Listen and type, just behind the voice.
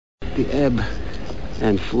The ebb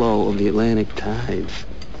and flow of the Atlantic tides,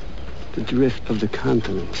 the drift of the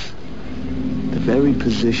continents, the very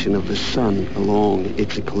position of the sun along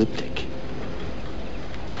its ecliptic.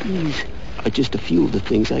 These are just a few of the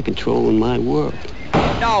things I control in my world.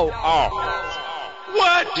 No.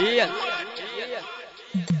 What? Yeah.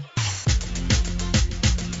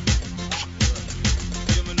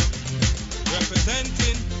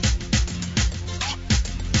 Representing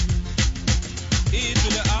E to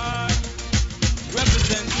the R,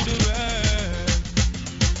 represent to the world.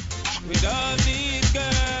 With all these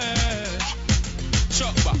girls,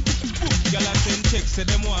 chop back. Y'all are 10 checks, say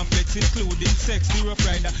them want flex, including sex. The rough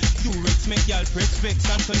rider, Durex, make y'all press vex.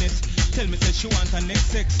 Antoinette, tell me say she want her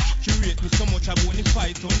next sex. She rate me so much I won't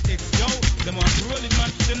fight on X. Yo, them want to roll it,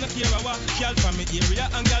 man. Them not care about y'all from my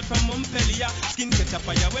area and y'all from Montpellier. Skin catch a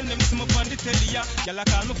fire when them see me on the telly. Y'all a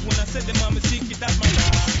call my phone and say them want me secret, that's my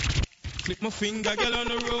dog. Click my finger, girl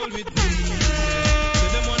on the roll with me. Say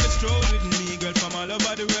them on the stroll with me. Girl from all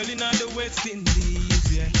over the world in the West Indies,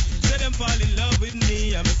 yeah. Say them fall in love with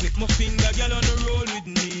me. I'm click my finger, girl on the roll with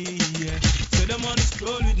me, yeah. Say them on the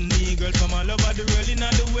stroll with me. Girl from all over the world in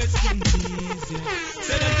the West Indies, yeah.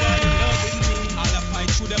 Say them fall in love with me. All I fight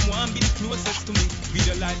through them want be the closest to me. Be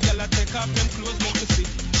the light, girl I take off them clothes, make to see.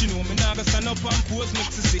 She know me now go stand up and pose,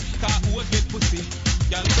 make to see. Car who's get pussy.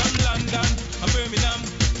 Girl from London and Birmingham.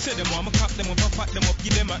 Say them want me cock them up and fat them up,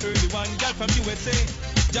 give them a early one. Girl from USA,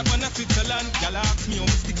 Japan and Switzerland. Girl ask me how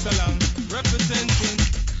me stick so long. Representing,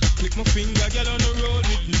 click my finger, girl on the road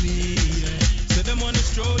with me, yeah. Say them on the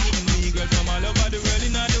stroll with me. Girl from all over the world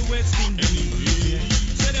in the West Indies, yeah.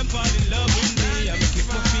 Say them fall in love with me. I'm click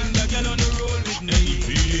my finger, girl on the road with me,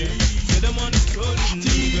 yeah. Say them on the stroll with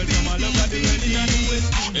me. Girl from all over the world in the West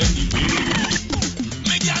Indies.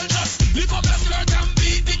 Me girl just lift up your skirt and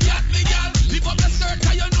beat the cat, me girl. Lift up your skirt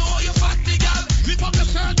 'cause you know you fat, me girl. Lift up your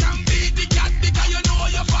skirt and beat the cat because you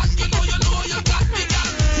know you fat, you know you got me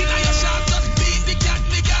girl. Inna your shorts just beat the cat,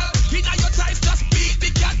 me girl. Inna your tights just beat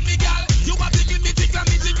the cat, me girl. You a tickle me tickle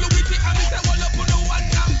with it and me say well up on the one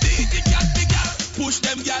and beat the cat, me girl. Push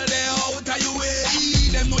them girl they out of your way.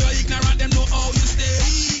 Them know you ignorant, them know how you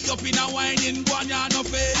stay. Up in a whining go on you no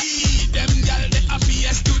fade. Them girl they happy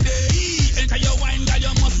yesterday. Enter your wine girl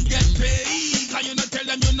you must get paid. 'Cause you no tell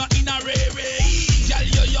them you not in a ray. Girl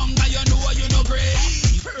you young and you know you no grey.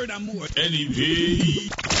 Furthermore anyway.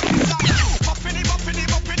 Buffini, buffini,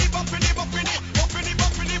 buffini, buffini, buffini, buffini,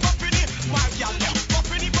 buffini, buffini. My girl them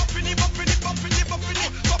buffini, buffini, buffini, buffini, buffini,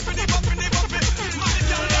 buffini, buffini, buffini. My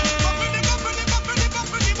girl them buffini, buffini, buffini,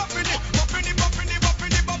 buffini, buffini, buffini,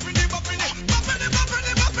 buffini, buffini, buffini, buffini, buffini,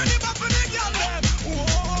 buffini, buffini, buffini, girl them.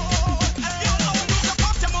 Whoa, girl now you the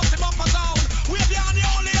pop them up the bumper down. We be on the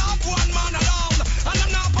only have one man around, and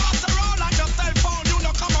them now pass around like your cell phone. You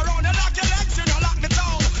no come around, you lock your legs, you no lock the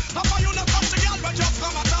town. How you no come to girl but just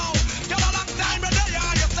come a town. Girl a long time you there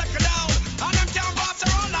and you settle down, and them can't pass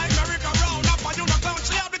around like merry-go-round. How you no come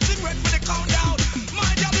to have the thing ready for the countdown.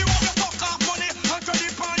 My girl you have your fuck off money and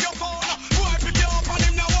credit on your phone. Boy pick you up and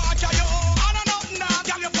him now watch you. And I nothing now,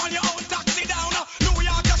 girl you find your own taxi down. New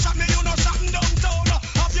York you shot me, you know shotting downtown.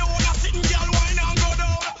 Have your own a sitting girl wine and go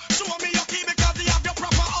down. Show me your key because you have your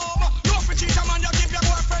proper home. No for cheat a man you give your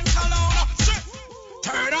boyfriend cologne.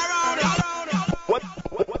 Turn around.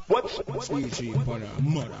 What's sweet for a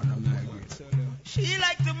mother of Margaret? She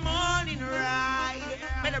like the morning ride.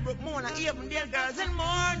 Meadowbrook, Mona, Avondale girls in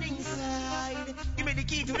Morningside. Give me the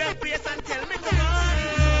key to that place and tell me to run.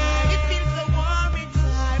 It feels so warm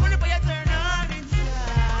inside. When the fire turn on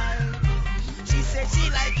inside. She said she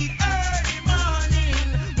like it early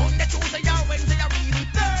morning. Monday, Tuesday, or Wednesday, or even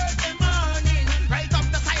Thursday morning. Right up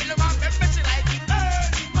the side of my bed, she like it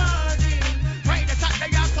early morning. Friday,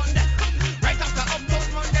 Saturday, or Sunday. Right after uptown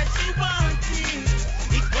Monday, she want it.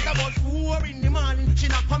 It was about 4 in the morning. She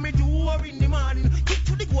knock on me door in the morning. Kick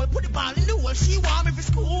to the goal, put the ball in the hole. She want me to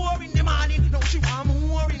score in the morning. Now she want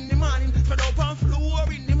more in the morning. Spread out on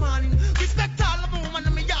floor in the morning. Respect all the woman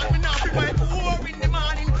in me yard. Me now be my 4 in the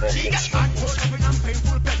morning. She got hard, cold, loving and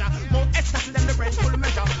painful pleasure. More ecstasy than the rent full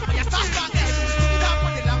measure. When you start that edge, stop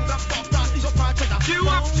on the long drop, stop, is your part treasure.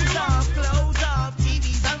 Close off, close off,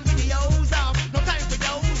 TVs and videos off. No time for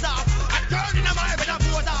those off. I'm turning a vibe and a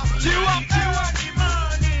pose off.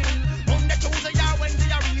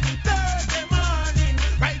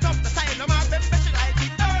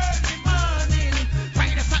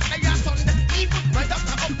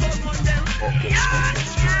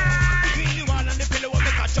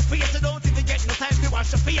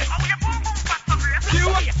 Wash your face.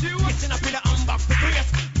 Getting up in the unbox the grace.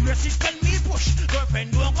 Mercy tell me push.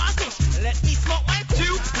 Girlfriend don't want touch. Let me smoke my push.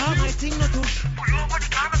 My thing no touch.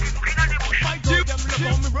 My dog them look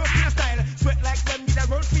on me work in a style. Sweat like them did a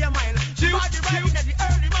roll for a mile. Body riding at the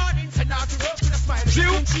early morning, send out to work with a smile.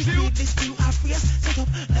 When she feed this to her face, set up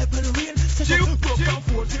like on the rain. Set up, broke down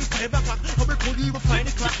 4 till 5 o'clock. How we could even find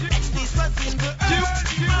the clock. This was in the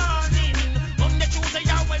early morning. Monday, Tuesday,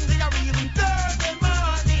 or Wednesday, or even Thursday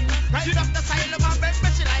morning. Right up the side of my bed,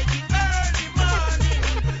 but she like it early morning.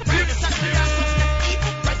 Friday, Saturday, or Sunday,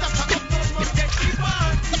 even right up the must get she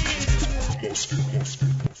wanting.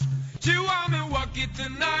 She want me walk it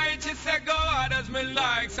tonight. She said go hard as me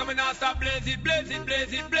like. So me now stop blaze it, blaze it,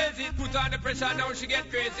 blaze it, blaze it. Put on the pressure now she get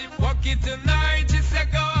crazy. Walk it tonight. She said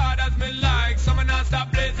go hard as me like. So me now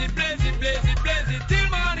stop blaze it, blaze it, blaze it, blaze it. Till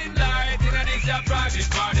morning light. In a this your private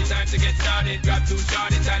party time to get started. Grab 2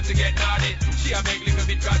 shorty time to get naughty. She a make little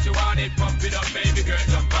bit cause she want it. Pump it up baby girl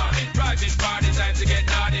jump on it. Private party time to get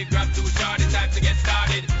naughty. Grab 2 shorty time to get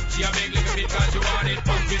started. She a make little bit cause she want it.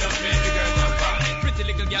 Pump it up baby girl jump on it. Pretty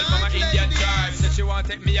little girl from an Indian tribe. Says she want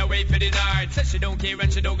take me away for the night. Says she don't care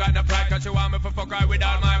and she don't got no pride. Cause she want me for fuck her with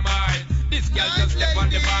all my mind. This girl just step on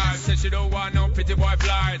the vibe. Says she don't want no pretty boy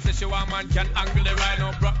fly. Says she want man can angle the ride.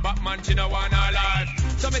 No broke back man she don't want her life.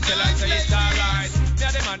 So me tell her say it's alright. Me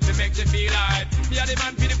a the man to make you feel like. Me a the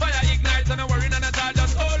man for the fire ignite. So no worry none at all,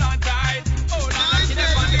 just hold on tight. Hold on like she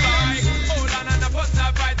never on the bike. Hold on and a bust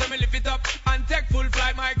her fight. So me lift it up and take full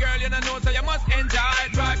flight. My girl you know so you must enjoy.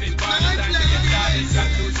 Driving party time to get started. Got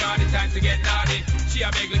 2 shorty time to get naughty. She a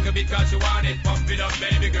big little bit cause she want it. Pump it up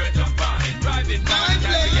baby girl jump on it. Driving party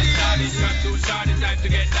time to get started. Got 2 shorty time to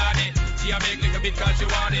get naughty. She a big little bit cause she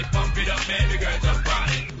want it. Pump it up baby girl jump on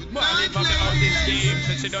it. Morning from me out this scheme.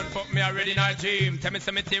 So she done fuck me already in her dream. Tell me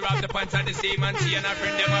some me tear off the pants and the seam. And she and her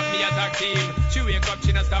friend them have me attack team. She wake up,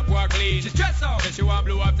 she not stop walk clean. She stress out, so she want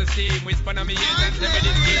blow off the steam. Whisper on me ears and tell me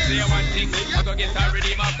this scheme. Say one thing, I go get her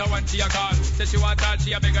redeem after one she a call. Say she want all,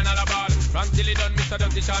 she a beg and all a ball. From till it done, Mr.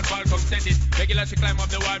 Dirty Sean Paul come set it. Regular she climb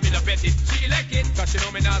up the wall, me the pet it. She elect it, cause she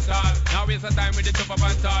know me not stall. Now waste her time with the tough up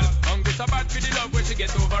and tall. Hungry so bad for the love when she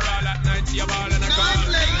get overall. At night she a ball and a call.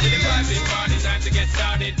 Till the private party time to get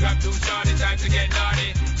started. Grab 2 shorty time to get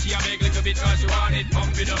naughty. She a make little bit cause she want it.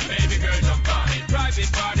 Pump it up baby girl jump on it.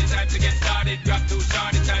 Private party time to get started. Grab 2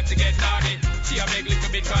 shorty time to get naughty. She a make little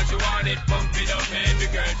bit cause she want it. Pump it up baby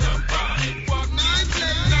girl jump on it. Walk nice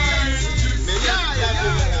night.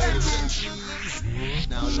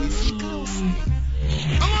 Now listen closely.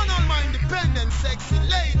 I want all my independent sexy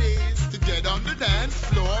ladies to get on the dance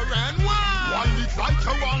floor and whine. Wine it like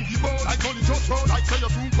you want the ball, like money just roll, like say you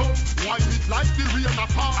soon come. Wine it like the rain a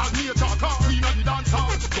fall, and nature car, queen of the dance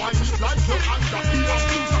hall. Wine it like you under key, and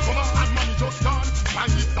blues a come out, and money just gone.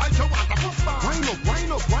 Wine it like you want a puff bar. Wind up,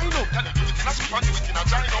 wind up, wind up. Can you do it in a chip and do it in a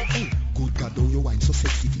gyro? Good God, don't you wine so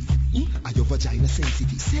sexy? Are your vagina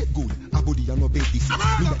sensitive? Say it good, a body and no bed this is.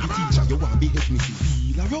 Me like the teacher, you want be head missy.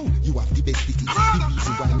 Feel around, you have the best it is. The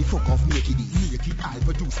reason why me fuck off naked is naked I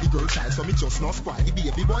produce the girl child, so me just not spoil the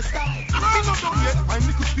baby boy style. Me not done yet, I'm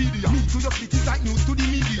little speedier. Me to your feet is like news to the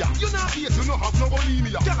media. You not hate, you not have no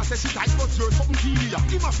bulimia. Girl I say she tight, but you're something teenier.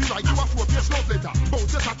 It must be like you a 4-page love letter.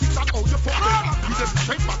 Both your statistics and all your fuck letter. We just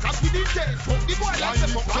straight back as we detail. Fuck the boy like the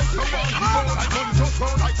fuck like the one. Like money just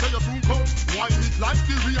roll, like say you soon come. Wine it like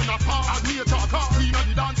the rain a fall, and nature car, queen of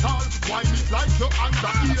the dance hall. Wine it like you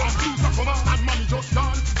under key, and blues a come out, and money just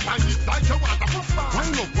gone. Wine it like you want a puff bar.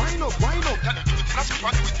 Wind up, wind up, wind up. Can you do it in a chip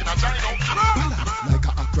and do it in a gyro? Balance like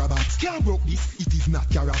a acrobat. Can't broke this, it is not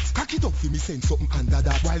carrot. Cock it up for me, send something under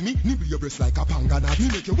that. While me nibble your breast like a panganat. Me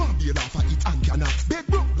make you want be a laugh at it and cannot. Bed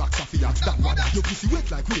broke black Safiat, stand what that. Your pussy wet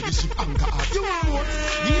like where the ship anchor at. You want more?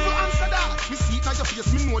 Leave your answer that. Me see it now your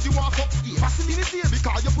face, me know the walk up stay. Facility stay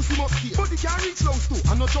because your pussy must stay. But it can't reach low too,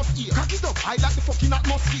 and not just here. Cock it up, I like the fucking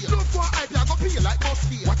atmosphere. Love for a hype, I go pay like must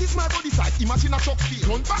fear. What is my body size? Imagine a truck stay.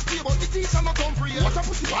 Run back here, but the teacher not come free. What a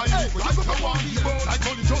pussy wine it, like you want people. Like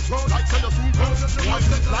money just roll, like say you soon come. Wine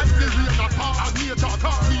it like the rain a fall, and nature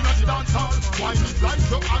car, queen of the dance hall. Wine it like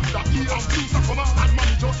you under key, and blues a come out, and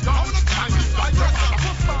money just gone. Wine it like you want a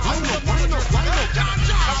puff bar. Wind up, wind up, wind up.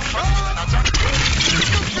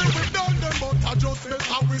 We done them, but I just said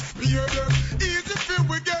how we spear them. Easy feel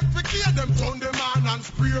we get to kill them, turn them on and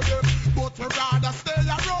spray them. But we rather stay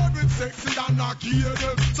around with sexy than not kill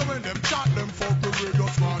them. So when them chat them, fuck the radio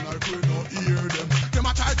smart like we not hear them. Them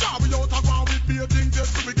a try job we out of ground with baiting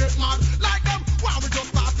just so we get mad like them. Why we just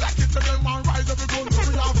start like it to them and rise every gun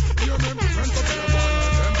we have. Hear them, friends of them,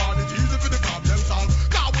 them on it easy for the problem solve.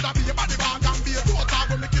 Now would I be a body bag and be a total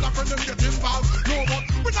when the killer friend them get involved. No, but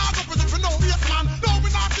we not go prison for no waste man. No, we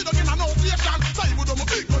not sit down in a no station. So you would do my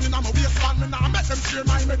big gun in a waist man. Me not make them share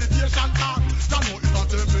my meditation talk. Don't know if I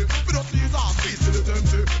tell me, we don't see his ass, peace to the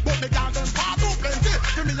tempty. But they got them far too plenty.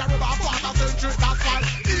 Give me a rubber water.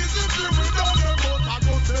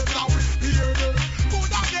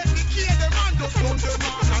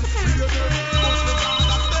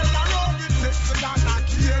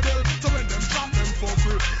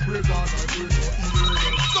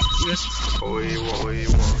 Oh, you want?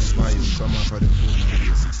 Why you come out for the phone?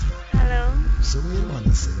 Hello? So what you want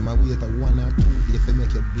to say? My wait a 1 or 2 days if I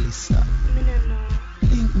make you blister. Me no know.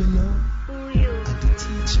 Think me know. Who you? I'm the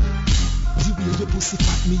teacher. The way your pussy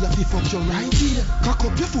fat me have to fuck you right here. Cock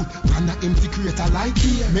up your foot, and a empty crater like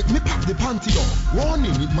here. Make me pop the panty off,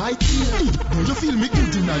 warning it might tear. Now you feel me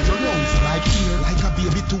good in your lungs like here. Like a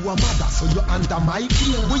baby to a mother, so you under my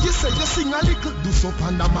care. When you say you sing a little, do so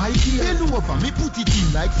under my care. Bend over, me put it in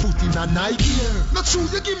like foot in a Nike here. Not true,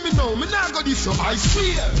 you give me now, me nah got this so I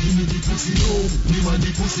swear. Give me the pussy now, me want the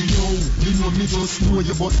pussy now. Me know me just know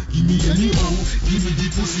you, but give me anyhow. Give me the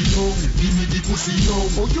pussy now, give me the pussy now.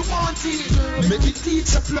 Oh, you want it? Make it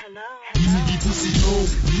teach a plan. Give me the pussy now,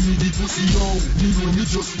 give me the pussy now. Me know me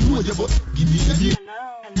just know you, but give me any.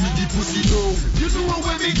 Give me the pussy now. You know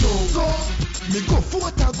where me go. Go. Me go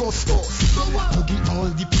Fort Augustus. Hugging all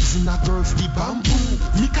the prisoner girls the bamboo.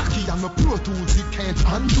 Me cocky and no pro tools it can't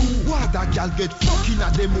undo. What a gal get fucking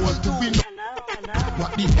at them all to win.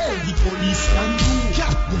 What the hell the police can do?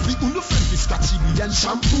 Yeah, you fi uno friend fi scratchy me and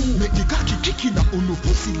shampoo. Make the cocky kicking up uno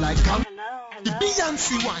pussy like cam. The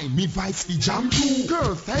Beyonce wine, me vibes fi jam too.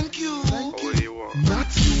 Girl, thank you. Thank you. Not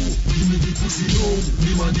you. Give me the pussy now.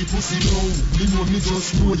 Me want the pussy now. Me know me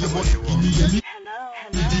just know you, but give me any.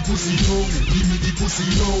 Give me the pussy now. Give me the pussy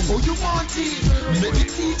now. Oh, you want it? Make the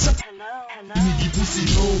teacher. Give me the pussy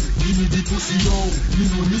now. Give me the pussy now. Me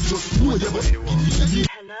know me just know you, but give me any.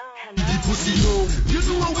 Give me the pussy now. You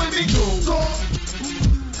know where me go. Go.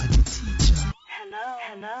 I'm the teacher.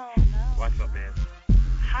 Hello. What's up, man?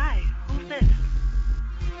 Hi, who's this?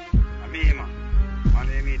 I'm me, man. I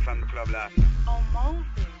only meet from the club last night. Oh, Moses.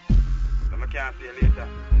 So I can't see you later.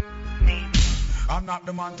 Maybe. I'm not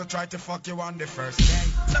the man to try to fuck you on the first day.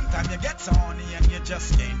 Sometimes you get so horny and you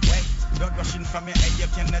just can't wait. Blood rushing from your head, you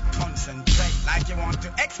cannot concentrate. Like you want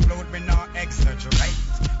to explode, but not exaggerate.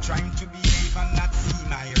 Trying to behave and not see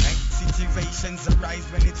my right. Situations arise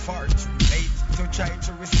when it's far too late. So try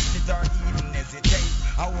to resist it or even hesitate.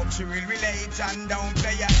 I hope you will relate and don't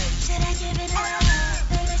play your head. Should I give it up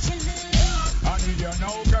or let you lose? I need you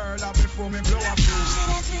now, girl, before me blow up you.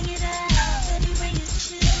 Should I swing it up any way you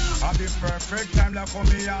choose? I'll be perfect time like for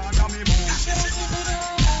me and on me move. Should I give it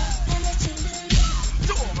up and let you lose?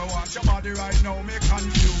 So me want your body right now, me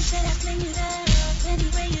confused. Should I swing it up any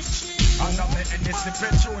way you choose? And I'm letting this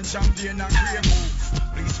Patron champagne and grey moves.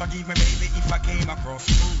 Please forgive me, baby, if I came across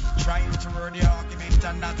rude. Trying to word the argument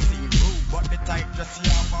and not seem rude. But the type just see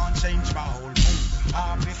how man change my whole mood.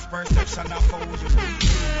 Have this perception of how you move.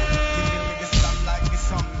 Giving me the song like the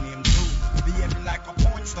song named Blue. Behaving like a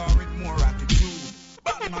porn star with more attitude.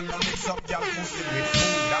 Batman don't mix up your pussy with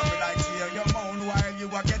food. I would like to hear your moan while you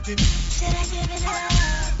are getting. Should I give it up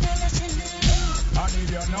or let you lose? I need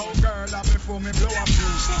you now, girl, before me blow up you.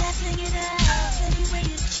 Should I swing it up any way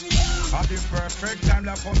you choose? I'll be perfect time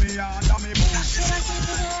like for me and on me move. Should I give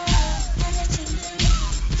it up and let you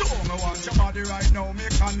lose? So me want your body right now, me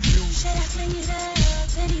confused. Should I swing it up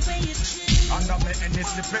any way you choose? And I'm letting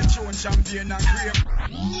this Patron champagne and grape.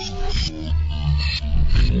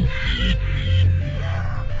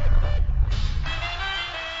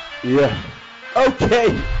 Yeah.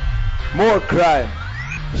 Okay. More crime.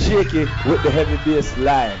 Shaky with the heavy bass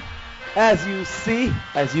line. As you see,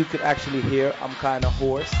 as you can actually hear, I'm kind of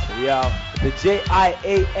hoarse. We are the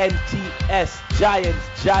Giants,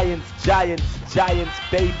 Giants,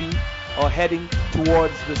 baby, are heading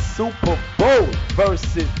towards the Super Bowl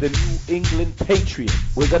versus the New England Patriots.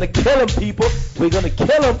 We're going to kill them, people. We're going to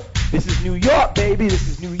kill them. This is New York, baby. This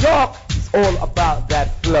is New York. It's all about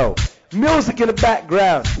that flow. Music in the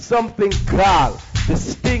background, something called the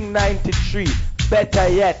Sting 93. Better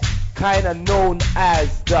yet, kind of known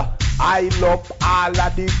as the I Love All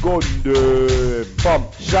of the Gun from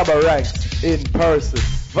Shabba Ranks in person.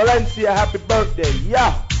 Valencia, happy birthday.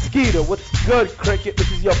 Yeah, Skeeter, what's good, Cricket?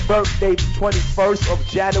 This is your birthday, 21st of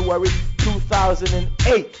January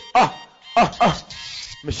 2008.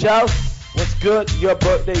 Michelle, what's good? Your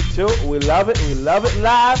birthday too. We love it. We love it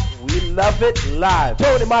live. We love it live.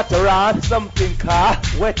 Tony Mataran, something called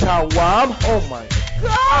Wet and Warm. Oh my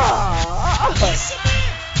God.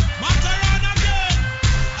 Mataran again.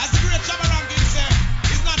 As the great Shabba Rankin said,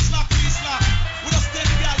 it's not slack, we slack. We just tell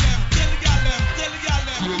the girl them.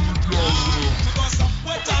 Because I'm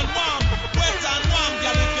wet and warm,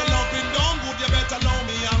 girl. If you're loving down good, you better know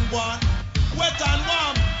me and one. Wet and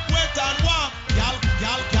warm, girl.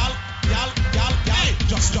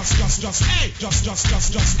 Hey, just,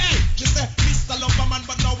 hey. She said, Mr. Loverman,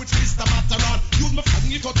 but now it's Mr. Mataran. Use my phone,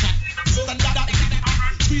 you to chat.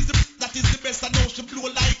 Squeeze the that is the best. I know she blow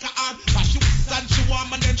like a hand. But she and she warm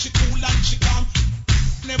and then she cool and she calm.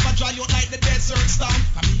 Never dry out like the desert storm.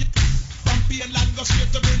 From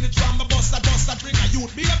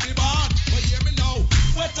baby born. But hear me now,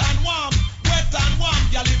 wet and warm,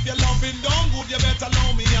 girl. If you're loving down good, you better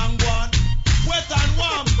know me and go on. Wet and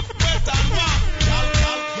warm, girl.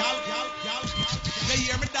 You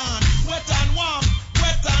hear me down? Wet and warm,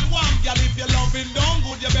 girl. If you're loving down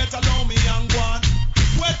good, you better know me and go on.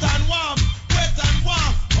 Wet and warm.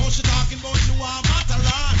 Oh, she talking about she want matter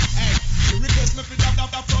on. Hey, she request me for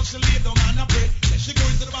that front, she lay down and I pray. Then she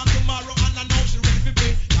going to the bank tomorrow and I know she ready to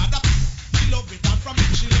pay. Now that she love it and from it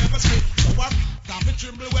she never stay. So I can't be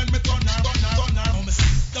tremble when me turn her. Oh, me sit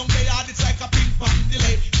down there hard, it's like a ping pong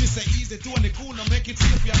delay. She say easy to and the cool, no make it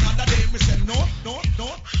sleepy another day. Me say no,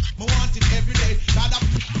 me want it every day. Now that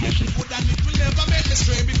good and it will never make me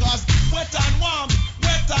stray because wet and warm,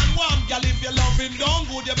 girl. If you're loving down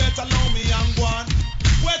good, you better know me and go on.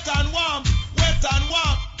 Wet and warm,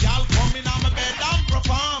 girl. Come in on my bed and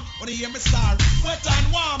perform. Wanna hear me start? Wet and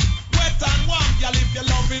warm, girl. If you're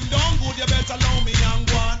loving down good, you better know me and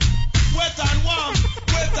go on. Wet and warm.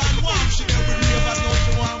 She never ravers, no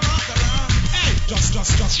she want walk around. Hey, just.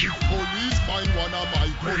 Police find one of my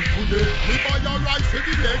gun today. Me buy a rifle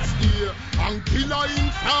the next year. And killer in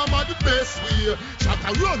farm the best way. Shot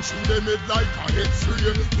a run through them head like a head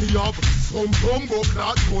spray. Me have some bumbo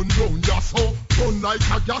clad gun down ya so. Gun like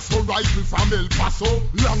a gasso rifle from El Paso.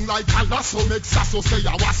 Long like a lasso make sasso say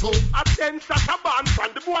a wasso. A 10 shot a band from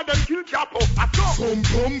the boy them kill Capo. Some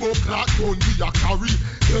bumbo clad gun we a carry.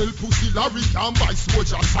 Tell pussy Larry can buy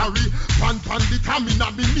soldier sorry. Pan the camina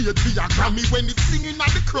me made be a Grammy. When it's singing at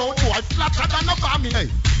the crowd boy flatter than a bammy. Hey.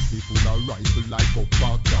 People are rifle like a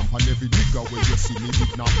back camp. And every nigga when you see me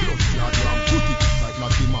with na blood clad ram. Put it like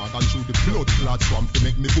not the mad and show the blood clad swamp. To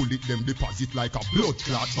make me bullet them deposit like a blood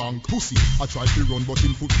clad bank. Pussy, I try to run but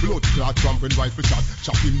him foot blood clad ramp. When rifle shot,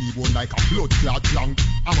 chop him knee bone like a blood clad plank.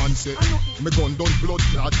 A man say, me gun done blood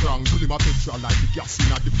clad rank. Pull him a picture like the gas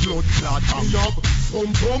in at the blood clad tank. Me have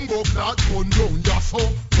some bumbo clad gun down ya so.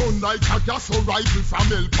 Gun like a gasso rifle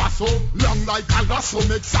from El Paso. Long like a lasso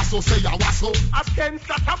make sasso say a wasso. A 10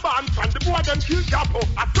 shot a band from the boy them kill Capo.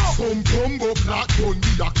 Some bumbo clad gun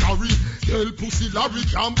we a carry. Tell pussy Larry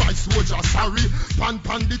can buy soldier sorry. Pan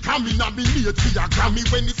the camina me made be a Grammy.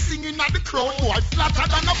 When it's singing at the crowd boy flatter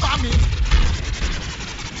than a bammy.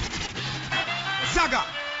 Zaga,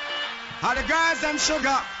 all the girls them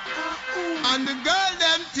sugar. And the girl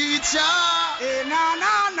them teacher. Hey,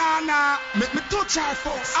 nah. Make me touch her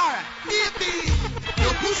folks. Alright. Baby,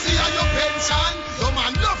 your pussy and your pension. Your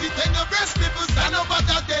man love it and your breast people stand up at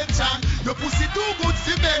attention. Your pussy too good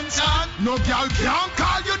for mention. No girl can't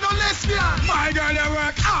call you no lesbian. My girl you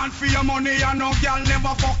work hard for your money and no girl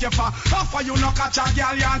never fuck you for. Offer you no catch a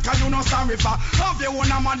girl yan cause you no sorry for. Have you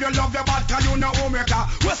one a man you love your bad cause you no homemaker.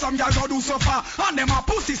 Where some girl go do so far and them a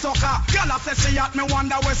pussy sucker. Girl I say she at me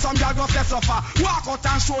wonder where some girl go say so far. Walk out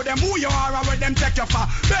and show them who you are and where them take you for.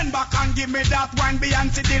 Bend back and give me that wine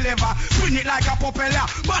Beyonce deliver. Swing it like a propeller,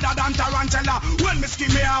 better than tarantula. When me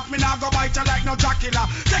skin me off, me nah go bite you like no Dracula.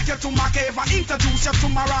 Take you to my cave and introduce you to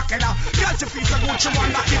my rockilla. Girl, she feel so good, she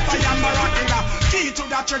wonder if I am miracular. Key to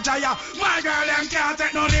that treasure, yeah. My girl, them can't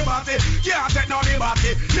take no liberty. Can't take no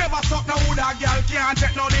liberty. Never suck no wood, a girl can't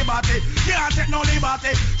take no liberty. Can't take no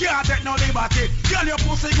liberty. Can't take no liberty. Girl, your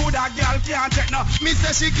pussy good, a girl can't take no. Me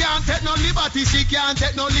say she can't take no liberty. She can't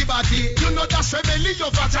take no liberty. You know that's rebellion,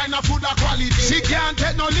 your vagina food a quality. She can't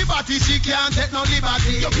take no liberty. She can't take no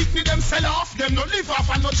liberty. You pick me them sell off, them no live off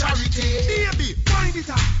and no charity. Baby, find it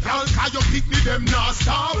out. Girl, cause you pick me them not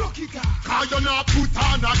stop. Cause you not put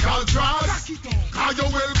on a girl dress. Cause you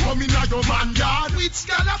welcome in a your man yard. Which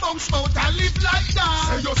girl a bounce out and live like that?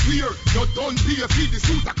 Say you swear, you don't pay for the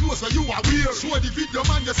suit of clothes where you are wear. Show the video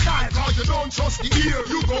man your style, cause you don't trust the ear.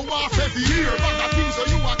 You go off every year, but the things so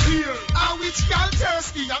you are clear. And which girl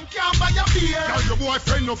thirsty and can't buy a beer? Cause your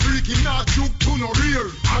boyfriend no freaking not juke to no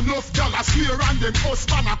rear. Enough girl a swear and them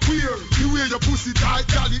husband a queer. The way your pussy tight,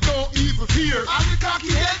 girl it don't even fear. And the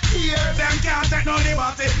cocky head here. Them can't take no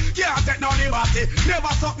liberty. Can't take no liberty.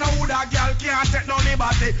 Never suck no wood a girl can't take no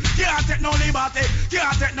liberty. Can't take no liberty.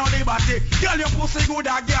 Can't take no liberty. Girl your pussy good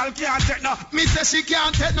a girl can't take no. Me say she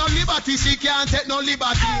can't take no liberty. She can't take no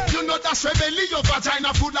liberty. You know that's rebellion, your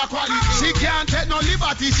vagina food a quality. She can't take no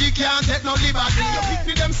liberty. She can't take no liberty. You pick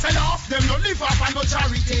me them sell off, them no live off and no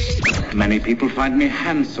charity. Many people find me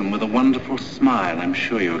handsome with a wonderful smile. I'm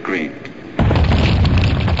sure you agree.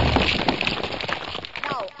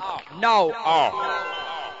 No.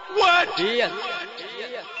 What? Yes.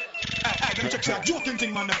 Hey, let me check that joking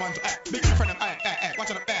thing, man. Hey, big friend, hey,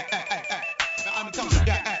 watch out, hey. I'm the top,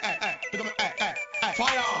 hey.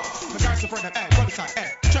 Fire! My guys, the friend, hey, brother side,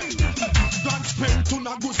 hey, check. Don't spend to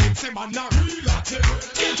na goose, say man, na real at it.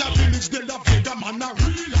 Change a village, they love it, man, na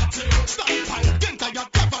real at it. Stand by, think I got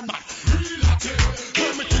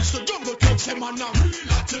say man a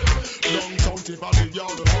relative. Downtown Tivoli,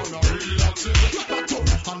 y'all the man a relative.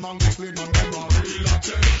 Ratatouille and Mangus Lane and them a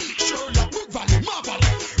relative. Sherlock, Brook Valley, Marble,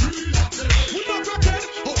 relative. We not pretend,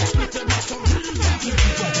 oh split them as some relative.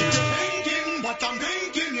 Thinking what I'm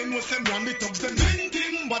thinking, and with them ram it up them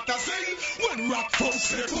thinking what I sing. When rock folks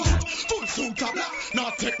step out, full suit of black,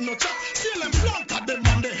 not take no chat. Still them flank at them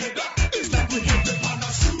on the head. It's like we hit them on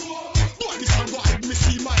a slow. Boy, this one go hide me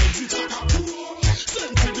see my exit like a pool.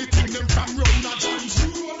 Send to the thing them from round a John's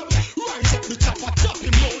Road. Rise up the chopper, chop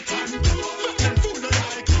him out and make them fool the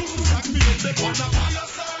like cruise. Like me and them on a fire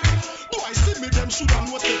side. Boy, see me them shoot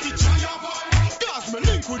and what's the picture ya vibe. Cause me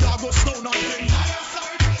link with a go stone on them higher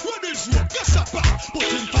side. When it's rope, yes a back, put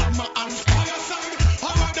in farmer and fire side.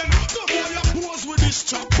 Alright then, some boy a pose with this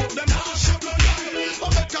chop, but them not shot no lie. I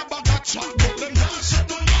make a bag of chop, but them not shot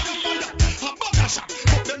no lie. A bag of shot,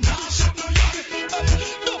 but them not shot no lie.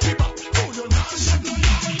 No people, who you not shot no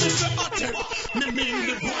lie. This a attack, me mean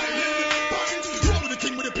the violin. Roll the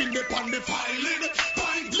king with the pin, they pan the filing.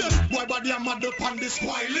 Left boy body a mad up on the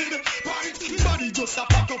spoiling. Body just a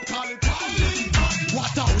pack up, call it piling.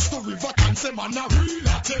 What house to river can say man a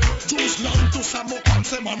relative. Juice long to some up and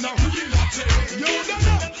say man a relative. Yo,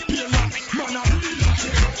 pay land, man a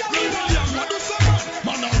relative. Young what do say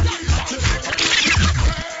man a relative.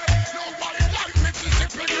 Nobody like me to say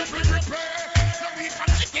prepare. No we can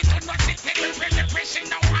take it or not take it. Pressing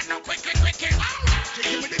now and no quick. She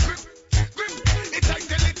give me the grip. It's like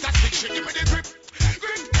the little stick. She give me the grip.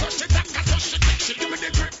 Touch it back and touch it quick. She give me the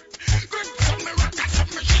grip. Some me rock and some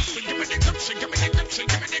me shit. She give me the grip. She give me the grip. She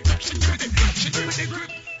give me the grip. She give me the grip. She give me the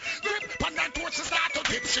grip. And that torch she start to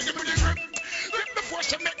dip. She give me the grip. Before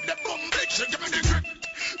she make the boom blick. She give me the grip.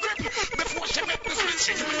 Before she make the split.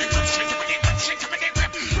 She give me the grip. She give me the grip. She give me the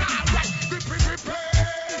grip. Alright, grip.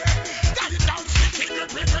 Got it down, sticky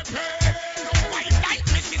grip. No white light,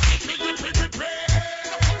 Mississippi grip.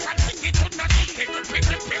 No one sing it to nothing. Grip.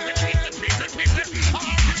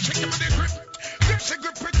 She give me the grip. She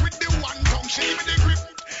grip it with the one tongue. She give me the grip.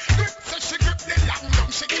 So she grip the long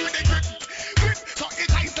tongue. She give me the grip. So it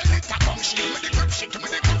ain't a little tongue. She give me the grip. She give me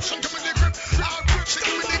the grip. She give me the grip. She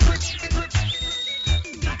give me the grip.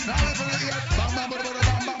 Now if you hear bam,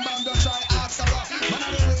 don't try ask her. Man of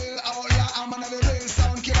the real, oh yeah, I'm the real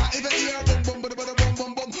sound killer. If you hear boom,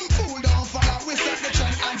 fool don't follow. We set the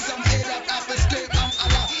trend and some idiot have to escape and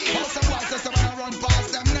Allah. Also why so someone run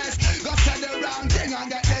past them nest. Go say the wrong thing and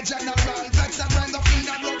get the general vex and bring the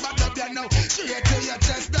finger rubber up you know. Straight to your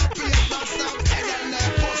chest, the plate myself. And then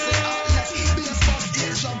left pussy honest. Be a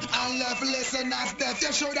frustration and left listeners deaf.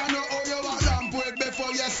 You shoulda know how you are ramp with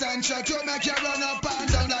before you send check. You make you run up and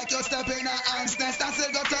down like you step in a ant's nest. And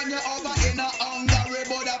still go turn you over in a Hungary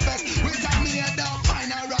Budapest. With a made down,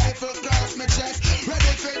 find a rifle cross my chest.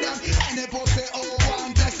 Ready for them, any pussy who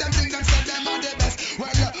want test. Them think them say them are the best.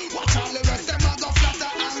 Well, watch all the rest. Them a go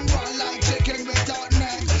flatter and run like chicken without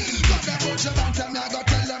neck. Got them bunch of bantam, I go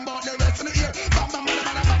tell them about the rest of the year. Bam,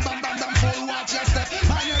 full watch your step.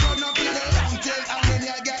 And you run up with the long tail and then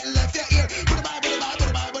you get left your ear. Put the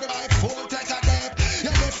bye, full take a dip.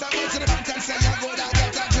 You listen to the bantam, say you go down,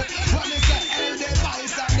 get a drip. When it's the L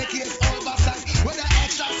device and the case oversized. With the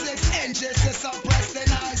extra 6 inches to suppress the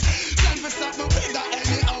noise. Send for something bigger,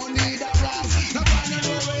 anyhow need a rise. Now find the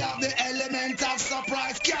road we have the element of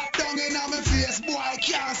surprise. Cap down in on my face, boy,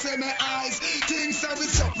 can't see my eyes. Things so we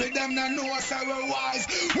suck with them, no know so we're wise.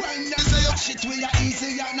 When you say your shit, we are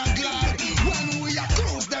easy and a glide. When we are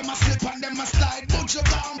close, them a slip and them a slide. Put your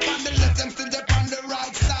bump on the left, them still dip on the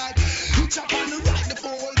right side. You chop on the right, the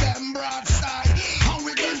fold them broadside. And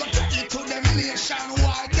we then go take it to them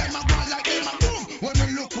nationwide. Them a go like them a boom. When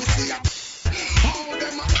we look, we see a oh,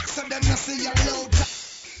 them a ask them to see a low time.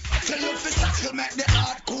 Tell you if it's actually make the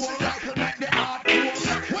hardcore right. We make the hardcore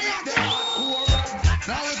right. We are the hardcore right.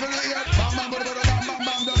 Now if you hear bam,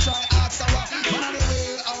 don't try ask her. Man of the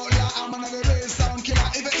real, oh yeah, I'm man of the real sound killer.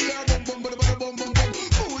 If you hear boom,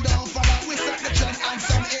 fool don't follow. We set the trend and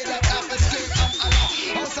some idiot have to escape and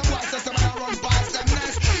Allah. Also why so someone run past them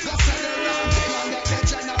nest. Go say the wrong thing and get the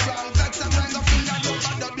general vex and bring the finger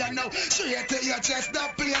rubber up you know. Straight to your chest, the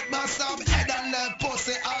plate myself, head and left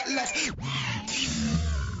pussy heartless.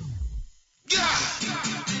 Yeah.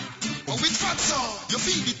 But with fat song, you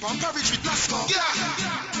feed it from porridge with Lasco. Yeah.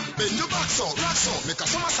 Bend your back so, make a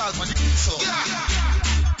somersault on the kick so. Yeah.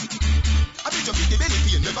 I bet you fit the belly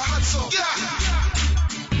pain, never had so. Yeah.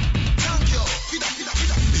 Thank you. Feed up.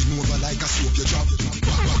 Bend over like a soap, you drop.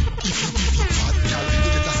 If you fat, girl,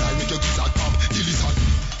 you get a sign, make your gizzard pop. Lizard.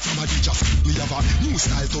 Somebody just me have a new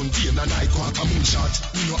style done day and a night quarter moonshot.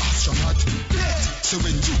 We no astronaut. So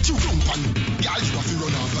when you jump on, girl, you have to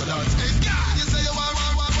run after that. Hey, girl, you say you want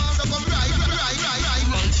to come right.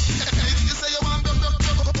 You say you want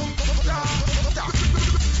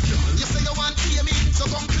you say you want clear me, so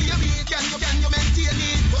come clear me. Can you maintain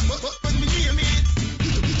it? But when me hear me,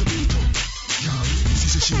 she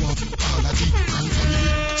say she want all of the grand family,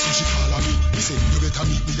 so she call on me. Me say you better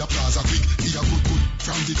meet me a plaza quick. Me a good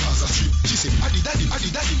from the Gaza Street. She say addy daddy.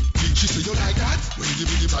 She say you like that when you give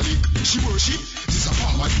me the valley. She worship this a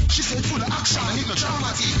farmer. She said full of action, it no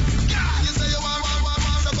dramatic. You say you want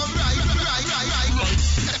so come right. You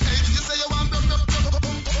say you want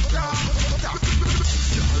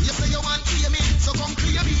you say you want clear me, so come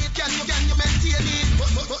clear me. Can you maintain it? But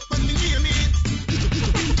when me hear me,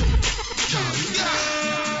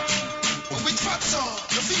 with fat so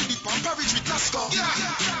you feel it from porridge with Glasgow.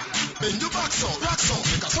 Bend your back so, rock so,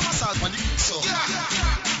 make a somersault on the beat so.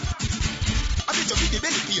 I bet you feel the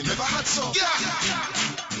belly pain never had so.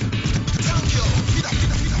 Thank you. Feed up.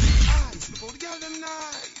 Eyes before the girl them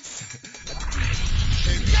nice.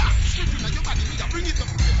 Hey, slipping on your body, bring it up.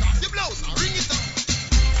 Off your blouse and ring it up.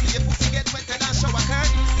 See your pussy get wetter than shower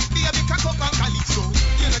curtain. Baby cock up and calypso.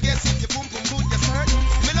 You know guess if you boom good, you're certain.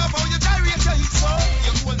 Me love how you gyrate your hips so.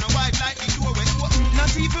 You hold me wide like the door when open. Not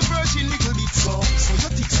even virgin little bit so. So you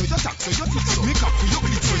tick, so you tack, so you tick, so. Make up for your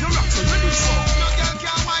blit, so you rock, so you do so. No girl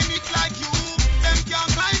can whine it like you. Them can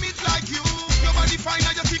climb it like you. Your body fine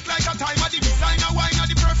and you tick like a time. The designer wine and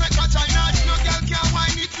the perfect vagina. No girl can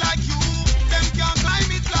whine it like you. Them can climb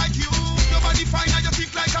it like you. Your body fine and you tick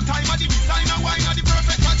like a time. The designer wine and the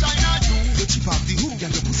perfect vagina. You chip off the hook and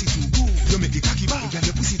your pussy too good. You make the cocky bag and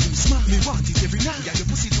your pussy too smart. Me want it every night and your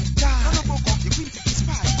pussy too tight. And I broke up your quintet is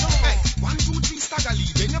fine. Hey, 1, 2, 3 stagger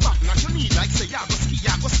lead. Then your back not your knee like say ya go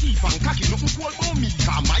ski fan cocky. Nothing cold about me.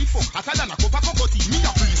 Cause my fuck hotter than a cup of cocoa. Me a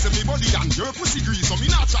free say me body and your pussy grease. So me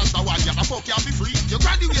not chance the one you a fuck you be free. You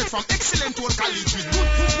graduate from excellent old college with good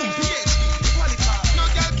boom PhD qualified. No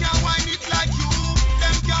girl can whine it like you.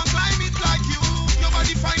 Them can climb it like you. Your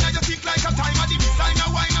body fine and you tick like a time. The designer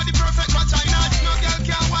wine and the perfect vagina. No girl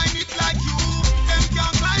can whine it like you. Them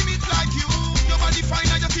can climb it like you. Your body fine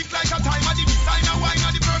and you tick like a time. The designer wine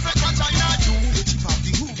and the perfect vagina. You chip off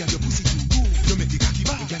the hook and your pussy too good. You make the cocky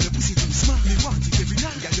bag and your pussy too smart. Me want it every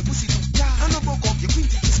night and your pussy too tight. And I broke up your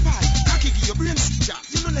quintet is fine. Cocky give your brain seizure.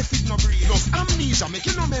 You no left it no brain. Lost amnesia make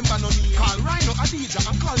you no remember no name. Call Rhino Adija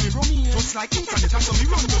and call me Romeo. Just like internet and so me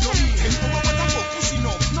run your domain. Then go over and fuck pussy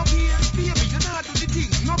no. No pain, baby you not do the thing.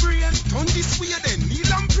 No brain. Turn this way then.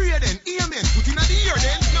 Kneel and pray then. Amen. Put in the ear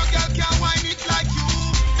then. No girl can whine it like you.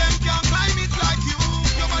 Them can climb it like you.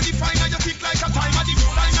 Your body fine and you tick like a time. The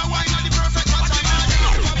designer wine and the perfect vagina.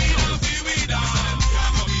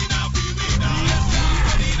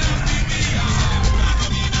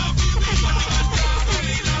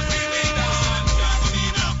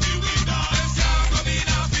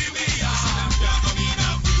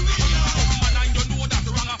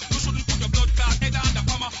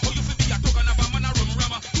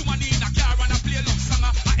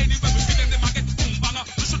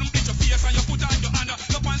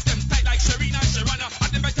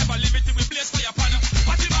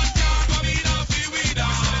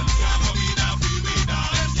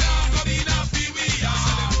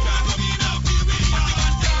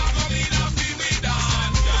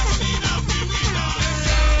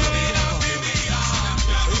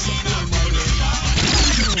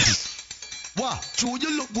 True,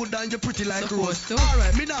 you look good and you're pretty like rose.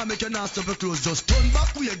 Alright, me now make your nasty up your clothes. Just turn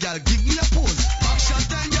back with your girl, give me a pose. Back shot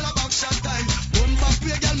time, girl, a back shot time. Turn back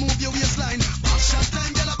with your girl, move your waistline. Back shot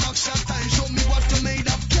time, girl, a back shot time. Show me what you made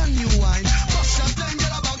of, can you wine? Back shot time,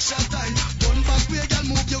 girl, a back shot time. Turn back with your girl,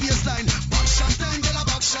 move your waistline. Back shot time, girl, a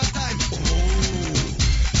back shot time. Oh,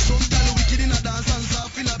 some girl wicked in a dance and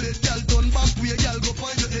soft in a bed. Girl, turn back with your girl, go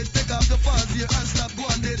point your head, take off your pants here and stop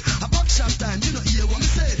going dead. A back shot time, you know hear what me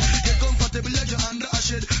say. Get comfortable, let your under a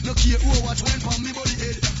shed. No care who watch when from me body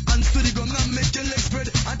head. Hands to the ground and make your legs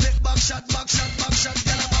spread. And take back shot, back shot, back shot.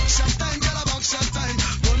 Girl, a back shot time, girl, a back shot time.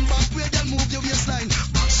 Run back way, girl, move your waistline.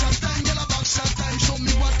 Back shot time, girl, a back shot time. Show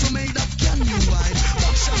me what you made of, can you wine?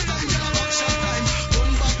 Back shot time, girl, a back shot time.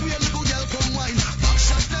 Run back way, little girl, come wine. Back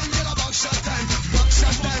shot time, girl, a back shot time. Back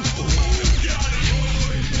shot time. Oh.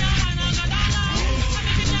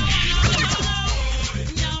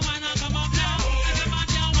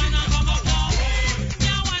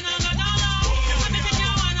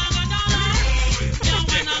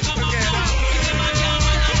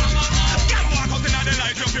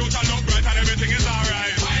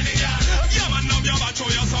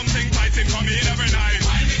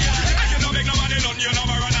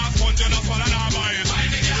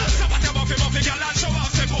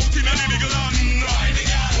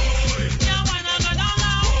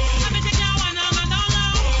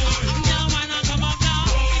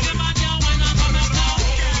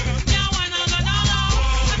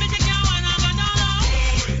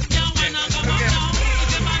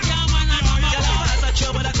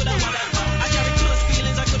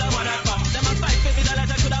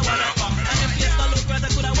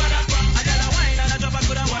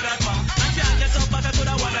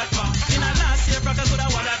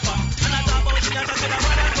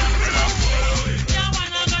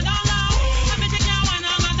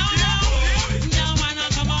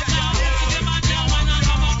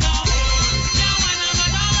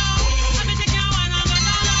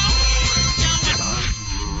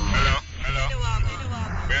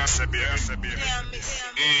 I say, baby.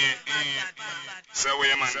 So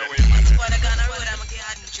where man? What I gonna road, I'ma get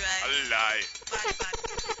hot and dry. A lie.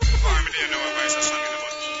 For me, you know what voice is singing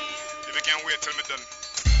about. If you can't wait till me done.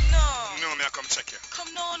 No, me I come check you. Come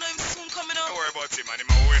no, I'm soon coming up. Don't worry about him, man. He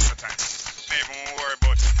might waste of time. Don't even worry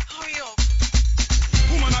about it. Hurry up.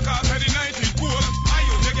 Woman I call her the night is cool. I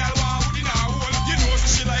use the girl want put in her hole. You know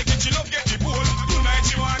she like it, she love get the pole. Tonight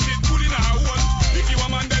she want it put in her hole. If you a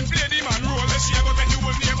man then play the man role. She a go take the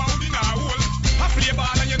whole neighbor put in her hole. I play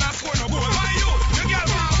ball and you not score no goal. Why you? The girl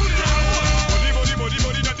want put in her hole.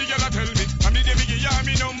 Body that the girl a tell me. I'm the biggie, yeah,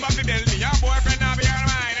 me number fi bell me. Your boyfriend now be all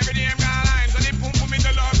mine. Every day I'm got lines and the pum pum in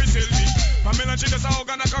the love be sell me. Pamela she just how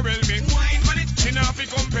gonna corral me. Wine for it, she not fi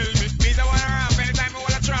compel me. Me the one around anytime I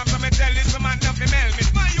wanna tramp. So me tell this man nothing mel me.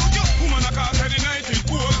 Woman I call her the night is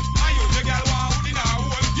cool. I use the girl want put in her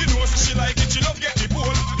hole. You know she like it, she love get the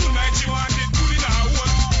pole. Tonight she want it put in her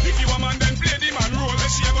hole. If you a man then play the man role.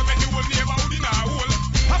 She a go take the whole neighbor put in her hole.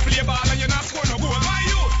 I play ball and you not score no goal. Why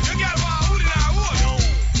you? The girl want put in her hole. Yo,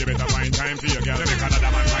 you better find time for your girl. You make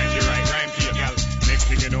another man find the right time for your girl. Next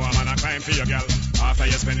thing you know, a man a climb for your girl. After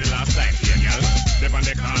you spend the last time for your girl. Step on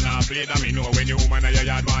the corner, play that me know. When you woman at your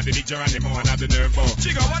yard want the picture and the man have the nerve for.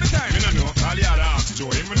 She got what the time, you know. All the other ask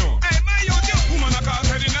Joe, him know. Hey, my yo, woman I call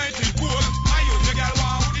her the night is cool. I use the girl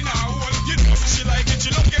want put in her hole. You know she like it,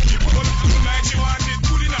 she love get the pole. Tonight she want it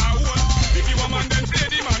put in her hole. If you a man then play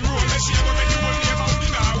the man role. She a go make you one name out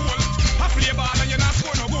in her hole. I play ball and you not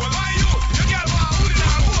score no goal. Why you? The girl want put in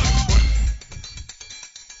her hole.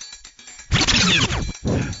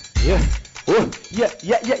 Yeah. Oh, yes.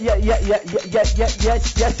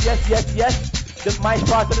 This my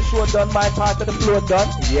part of the show done, my part of the floor done.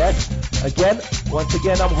 Yes. Once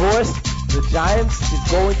again, I'm Horace. The Giants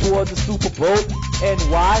is going towards the Super Bowl.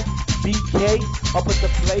 NY, BK, up at the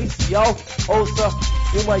place. Yo, Osa,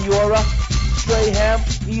 Umayora, Strahan,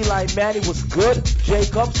 Eli Manning was good.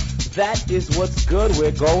 Jacobs, that is what's good.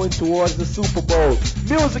 We're going towards the Super Bowl.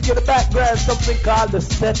 Music in the background, something called the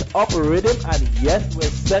set up rhythm. And yes, we're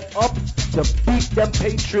set up to beat them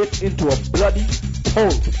Patriots into a bloody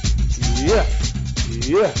pulp. Yeah.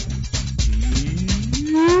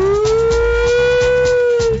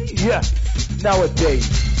 Nowadays,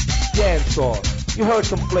 dancehall. You heard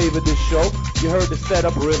some flavor this show. You heard the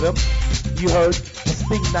setup rhythm. You heard the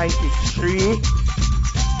Sting 93.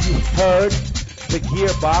 You heard the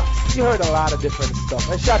gearbox. You heard a lot of different stuff.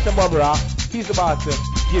 And shout to Mumra. He's about to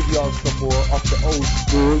give y'all some more of the old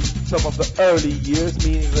school, some of the early years,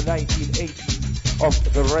 meaning the 1980s of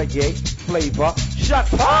the reggae flavor.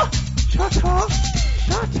 Shut-ta!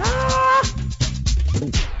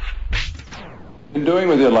 What are you doing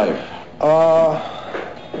with your life?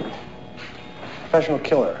 Professional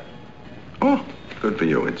killer. Oh, good for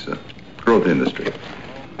you. It's a growth industry.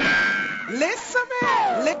 Listen.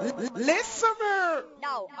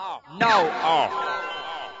 No.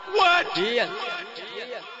 What?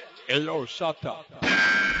 Hello, shut up.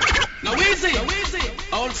 Now easy.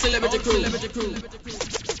 Old celebrity crew.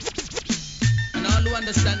 And all who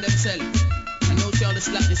understand themselves. I know see all the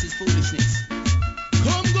slackness is foolishness.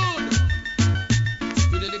 Come good.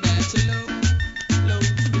 Speed of the dance low.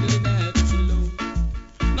 Speed of the dance low.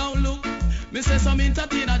 Now look, me say some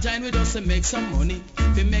entertainer join with us to make some money.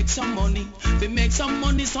 We make some money.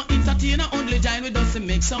 So entertainer only join with us to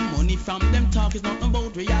make some money. From them talk is not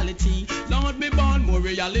about reality. Lord me born more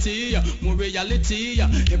reality.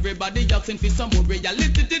 Everybody asking for some more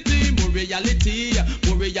reality. More reality.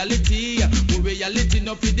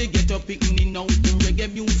 No for the get up picking now. The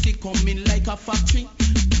reggae music coming like a factory.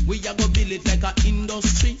 We a go build it like a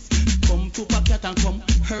industry. Come to Packet and come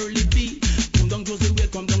Hurley B. Come down Josie Way,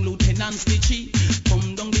 come down Lieutenant Stitchy.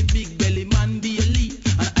 Come down the big belly man Bailey.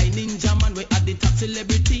 And I Ninja man we at the top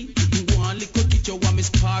celebrity. Go on little teacher want me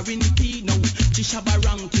sparring P. Now Chishabba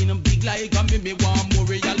ranking and big like a me want more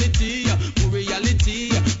reality.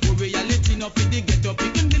 No for the get up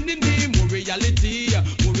picking more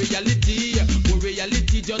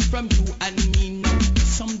reality just from you and me now.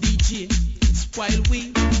 Some DJ spoil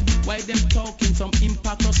we. Why them talking some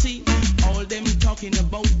hypocrisy? All them talking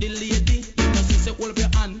about the lady. You know she say hold up your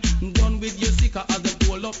hand, done with your sicker as they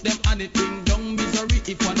hold up them and it bring down misery.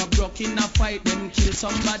 If one a broke in a fight, then kill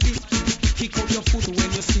somebody. Kick out your foot when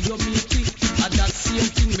you see your matey. And that same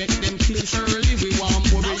thing make them kill Shirley. We want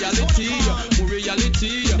more reality.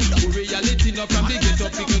 Not from the get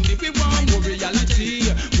up picking if we want more reality.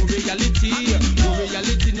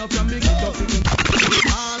 Not from the get up picking.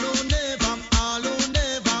 All who never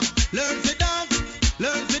learn to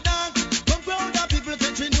dance. Come proud of people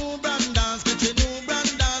get your new brand dance. And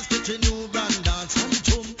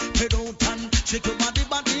jump, head out and shake your body,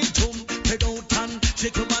 jump, head out and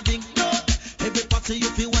shake your body. a ding. No. Every party you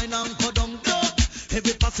feel wine and go down. No.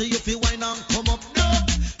 Every party you feel wine and come up. No.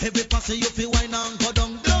 Every party you feel wine and go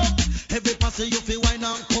down. No. Every party you feel wine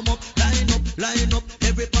and come up. Line up.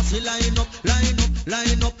 Every party line up.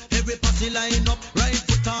 Line up. Every party line up. Right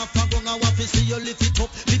foot off a gong. I want to see you lift it up.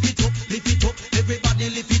 Lift it up. Everybody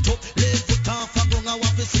lift it up. Left foot off a gong. I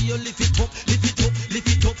want to see you lift it up. Lift it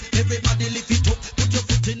up. Everybody lift it up. Put your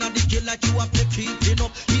foot in on the gear like you are keeping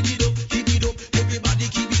up. Keep it up. Everybody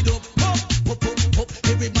keep it up. Up.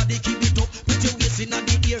 Everybody keep it up. Put your waist in on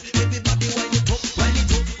the ear. Everybody wind it up.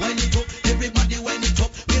 Everybody wind it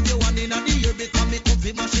up. Wave your one in on the ear because me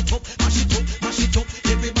comfy mash it up.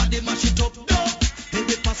 Everybody mash it up. No.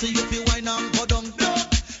 Every pass you feel wine and go down. No.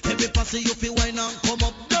 Every pass you feel wine and come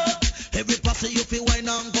up. No. Every pass you feel wine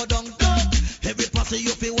and go down. No. Every pass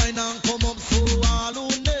you feel wine and come up. So all who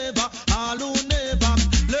never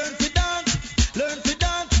learn to dance.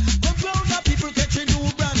 Come round the people catch a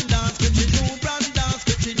new brand dance.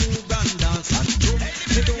 And jump.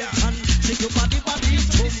 Head out and shake your body.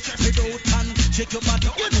 Jump. Head out and shake your body.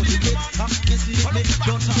 You know the best practice. Me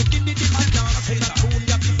don't get in the dance. And a tune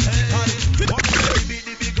ya be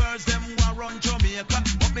The big girls them want run Jamaica,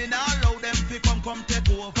 but me not allow them to come take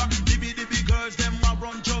over. The big girls them want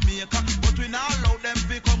run Jamaica, but we not allow them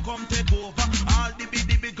to come take over. All the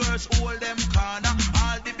big girls hold them corner,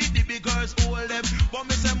 all the big girls hold them. But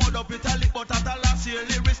me say mud up italic, but at the last year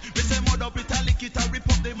lyrics, me say mud up italic, it a rip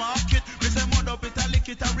up the market. Me say mud up italic,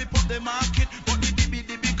 it a rip up the market. But the big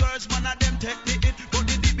girls, man of them take the hit. But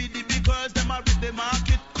the big girls, them a rip the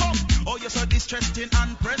market. Come, oh you so distressing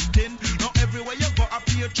and pressing. Now everywhere you go,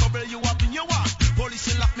 appear trouble you up in your walk. Police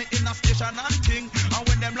will lock me in a station and thing. And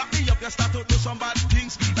when them lock me up, you start to do some bad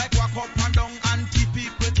things. Like walk up and down and keep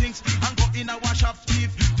people things. And go in our shop thief,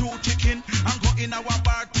 do chicken. And go in our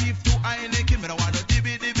bar thief, do Heineken. Me don't want no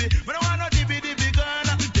dibby. Me don't want no dibby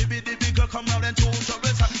girl. Dibby girl come out and two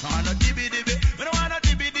troubles. Me don't want no dibby. Me don't want no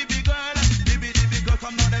dibby girl. Dibby girl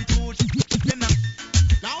come out and two.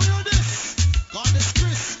 Now you know this. God is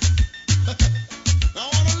Chris. Now I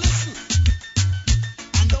wanna listen.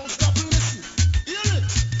 And don't stop and listen. Hear it.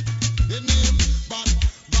 The name bad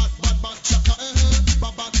chaka bad chaka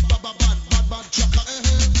bad chaka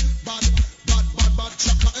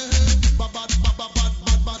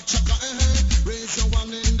bad chaka raise your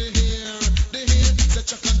one in the air. Say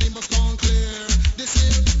chaka they must gone clear. This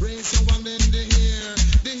here, raise your one in the air.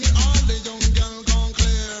 All the young girl gone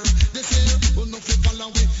clear. This here, who no fi follow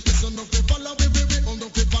we? Yes, who no fi follow we, baby. Who no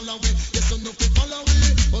fi follow we? Yes, who no fi follow we?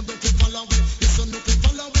 Who no fi follow we? Yes, who no fi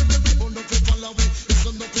follow we, baby. Who no fi follow we? Yes,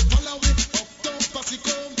 who no fi follow we? Uptown Posse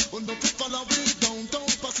come. Who no fi follow we? Downtown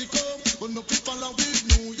Posse come. Who no fi follow we?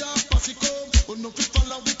 New York Posse come. Who no fi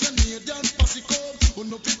follow we? Canadian Posse come. Who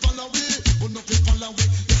no fi follow we? Who no fi follow we?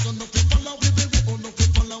 Yes, who no fi follow we, baby. Who no fi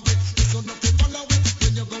follow we? Yes, who no fi follow we?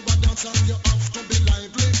 When you go a dance and you have to be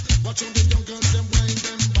lively. Watch all the young girls them wind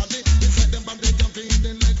them body. Inside them body them feel the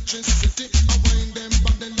electricity. I wind them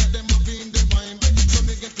body let them feel the wine. So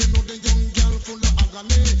me get to know the young girl full of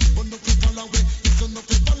agony. Who no fi follow we? Yes, who no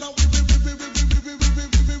fi follow we? Who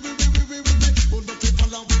no fi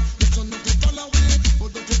follow we? Yes, who no fi follow we? Who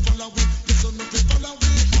no fi follow we? Yes, who no fi follow we?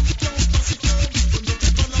 Uptown Posse come. Who no fi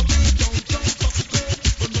follow we? Downtown Posse come.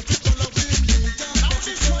 Who no fi follow we? New York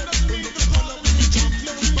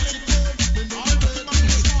Posse come. Who no fi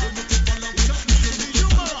follow we? Champion Posse come.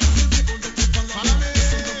 Who no fi follow we? Who no fi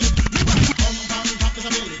follow we? Who no fi follow we? Follow me. Come on top is a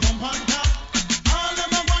belly. Come on top. All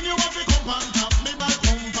them a want you have to come on top. Me bad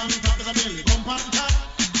come on top is a belly. Come on top.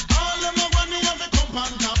 All them a want you have to come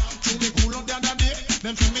on top. See me cool up the other day.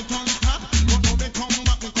 Them see me turn hot. But now they come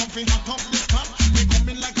back. Me come fi hot up this top. Me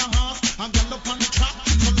coming like a horse and get up on the track.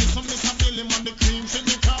 So listen, Mr. Billy, man, the cream fi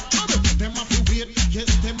me top. Them a fi wait, yes,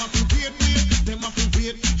 them a fi wait. Them a fi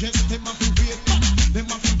wait, yes, them a fi wait. Them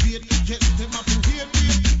a fi wait, yes, them a fi wait.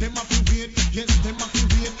 Them a fi wait, yes, them a fi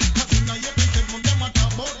wait. 'Cause in a year they said when them a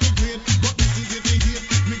talk about the grade, but this is it they hate.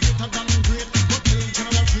 Me get a damn great, but tell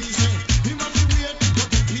General Tree say he a fi wait, but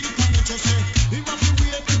the people can't just say he a fi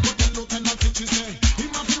wait, but the Lieutenant Fitch say he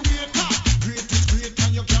a fi wait. Great is great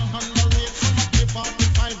and you can't handle it. Some a play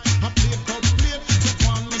 45, a play top plate. Take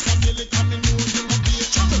one Mr. Billy, come in, you no be a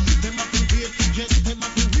trouble. Them a fi wait, yes, them a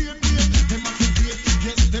fi wait. Them a fi wait,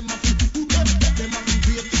 yes, them a fi wait. Them a fi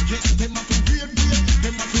wait, yes, them a fi wait.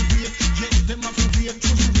 Them a fi wait, yes, them a fi wait.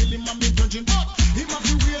 Trust me, Billy, man, me virgin, but him a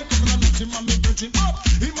fi wait. 'Cause I met him, man, me virgin, but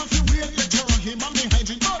him a fi wait. Lecturer, him a me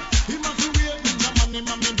hygiene, but him a fi wait. Ninja man, him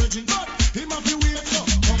a me virgin, but him a fi wait. So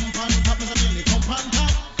come on top, Mr. Billy, come on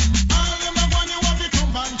top. All them a want you have to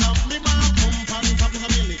come on top. Me man, come on top, Mr.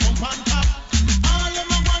 Billy, come on top. All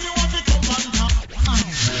them a want you have to come on top.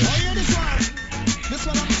 Oh, hear this one. This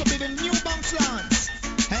one I'm to be the new bounce lance.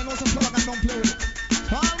 I know some flow I don't play with it.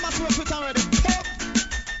 All must work with already.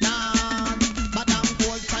 Nah, but I'm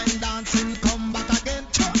old time dancing, come back again.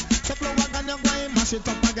 So flow again, you're going mash it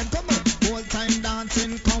up again. Come on, old time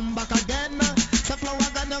dancing, come back again. So flow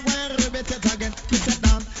again, you're going ribbit it again. We sit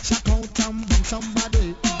down, shock out and bump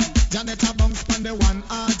somebody. Janet a bounce pan the one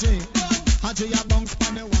RJ. RJ a bounce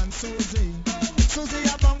pan the one Susie. Susie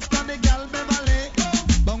a bounce pan the girl Beverly.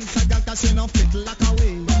 Bounce a girl 'cause she no fit like a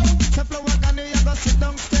way. So flow again, you go sit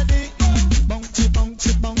down steady. Bounce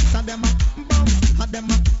and them a bounce, and them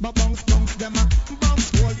a bounce, them a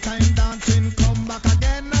bounce. Whole time dancing, come back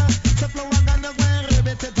again. So flow again, you go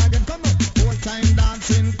ribbit it again. Come on, whole time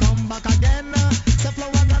dancing, come back again. So flow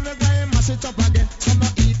again, you go mash it up again. Some no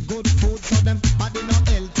eat good food, so them body no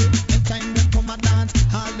healthy. Anytime them come a dance,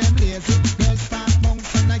 all them lazy. Girls start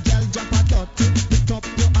bounce and a girl jump a dirty. Lift up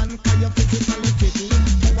your hand 'cause you physically fit.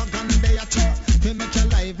 Flow again, they a chop, they make you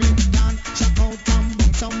lively. Dance, shock out and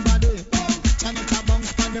bounce somebody. Janet a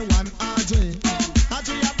bounce pan the one RJ. RJ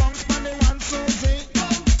a bounce pan the one Susie.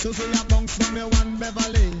 Susie a bounce pan the one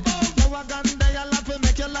Beverly. Flow again, they a laugh,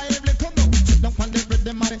 make you lively. Come on, sit down on the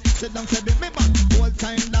rhythm, man. Sit down, say the me back. Whole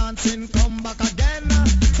time dancing, come back again.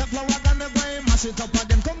 Say flow again, they go mash it up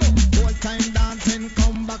again. Come on, whole time dancing,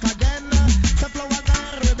 come back again. Say flow again,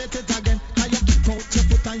 ribbit it again. Now you kick out your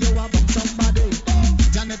foot and you a bounce somebody.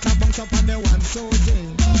 Janet a bounce up on the one Susie.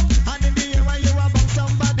 And in the air when you a bounce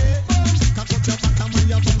somebody. Cock out your back and when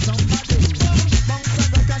you bounce somebody. Bounce a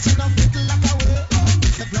girl 'cause she no fit like a way.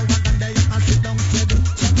 Say flow again, they a sit down steady.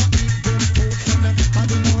 So no eat good food, so them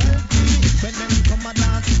body no healthy. When them come a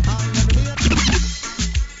dance, all them wait.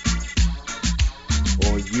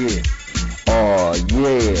 Oh yeah. Oh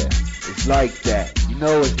yeah. It's like that. You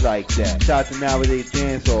know it's like that. Shout to Nowadayz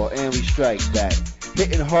Dancehall and we strike back.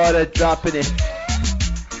 Hitting harder, dropping it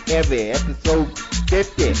heavy. Episode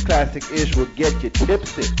 50. Classic-ish will get you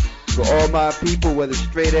tipsy. For all my people, whether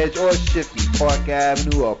straight edge or shifty, Park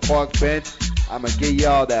Avenue or Park Bench, I'ma give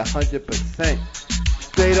y'all that 100%.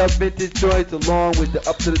 Straight up vintage joints along with the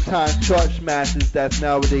up-to-the-time chart smashers. That's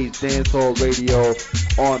Nowadayz Dancehall Radio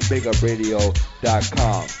on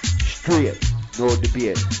BigUpRadio.com. Straight, no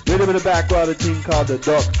debate. Rhythm in the background, a team called The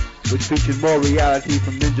Duck, which featured more reality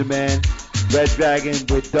from Ninja Man. Red Dragon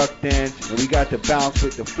with Duck Dance. And we got the bounce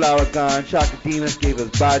with the Flower Gun. Chaka Demons gave us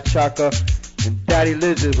Bad Chaka. And Daddy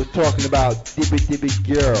Lizard was talking about Dibby Dibby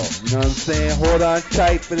Girl. You know what I'm saying? Hold on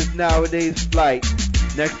tight for this Nowadayz flight.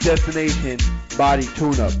 Next destination, Body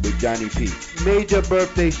Tune-Up with Johnny P. Major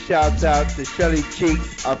birthday shouts out to Shelly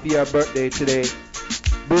Cheeks up for her birthday today.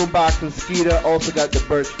 Boombox and Skeeter also got the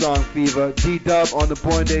Burt Strong fever. D-Dub on the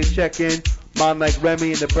Born Day check-in. Mon like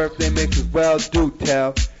Remy in the birthday mix as well. Do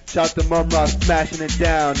tell. Shout to Mum Rock smashing it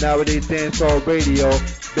down. Nowadayz Dancehall Radio.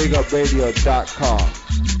 BigUpRadio.com.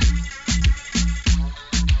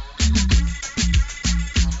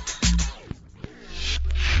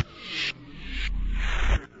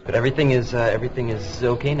 But everything is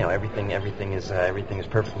okay now. Everything is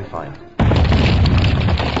perfectly fine.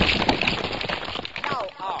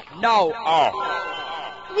 No.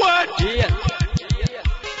 What? All Yeah.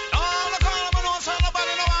 the call know so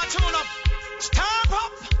nobody know how to tune up. Stamp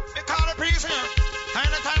up, they call the priest here.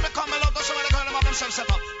 Anytime they come, I love to show they call them up themselves set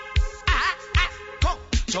up. Come,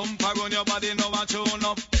 jump around your body, know how to tune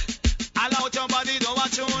up. Allow your body, know how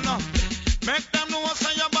to tune up. Make them know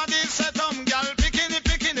say your body set up, girl.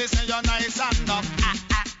 Bikini, say you're nice and up.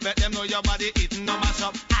 Let them know your body eating no mash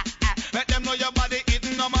up. Let them know your body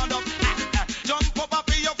eating no mad up. Jump up up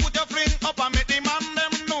your foot, your fling up and make the man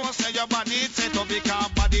them know say your body set up. Because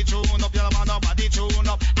body tune up, your man body tune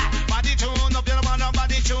up. Body tune up, your man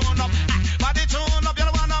body tune up. Body tune up,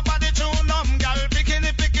 your man body tune up. Girl,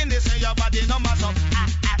 bikini, say your body no mash up.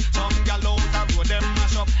 Some gal out the road them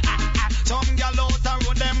mash up. Some gal out the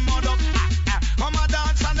road them mud up. Come a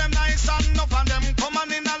dance and them nice and up and them come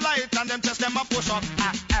on in a light and them chest them a push up.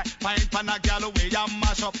 Pine pan a gal way a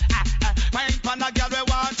mash up. Pine pan a gal we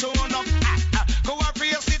want tune up. Go a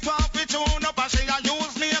face it off it tune up and she a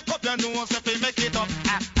use makeup you know if you make it up.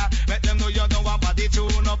 Let them know you know a body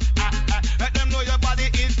tune up. Let them know your body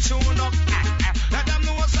is tune up. Let them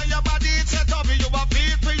know say your body is set up. You a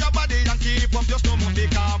feel for your body and keep up your stomach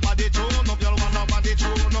because body tune up. You want a body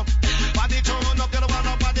tune up. Body tune up. You want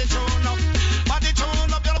a body tune up. Body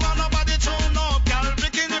tune up. You want a body tune up. Girl,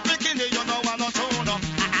 bikini, you know I no tune up.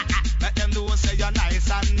 Let them know say you're nice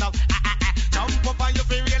and up. Jump up and you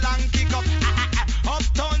feel real and kick up.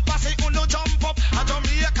 Uptown pass it, uno jump up. A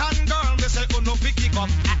Jamaican girl, they say uno pick it up.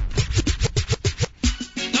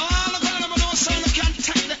 No, all the girls know so you can't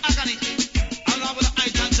take the agony. Along with the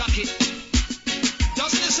Ike and Jackie.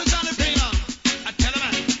 Just listen to the pain. I tell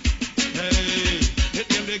them,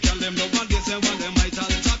 the girl them nowadays they want them ital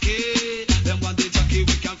jockey. Them want the jockey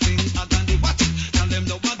we can fling and the what? Girl them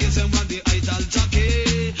nowadays they want the ital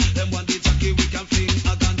jockey. Them want the jockey we can fling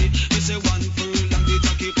and the. We say 1 furlong the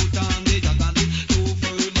jockey put on the jag and the 2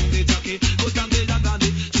 furlong the jockey put on the jag and the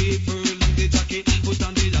 3 furlong the jockey put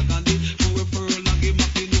on the jag and the 4 furlong him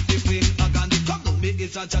up in the fling and the. Come on, me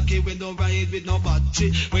is a jockey when no ride with no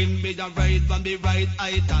battery. When me da ride from me ride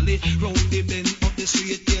Italy round the bend up the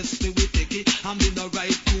street, yes me we take it. I'm in the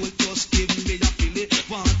right tool, just give me a filly.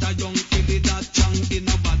 Want a young filly that strong in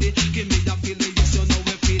a body. Give me a filly, yes you know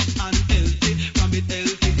we fit and healthy. From it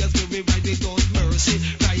healthy, yes we ride without mercy.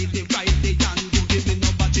 Ride it, and you give me no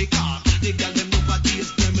battery car. The girl them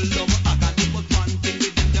Nowadayz, them love I got it, but one thing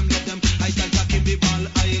with them love them. I tell Jackie me ball,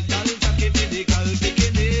 I tell Jackie me the girl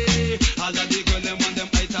bikini. All of the girl them want them,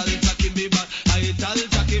 I tell Jackie me ball, I tell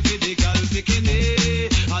Jackie me the girl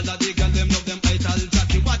bikini. All of the girl them love them, I tell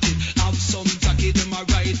Jackie watch it. Have some Jackie them a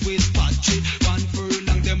ride with battery. 1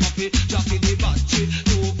 furlong them a fit Jackie the battery.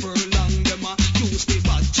 2 furlong them a use the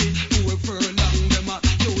battery. 4 furlong them a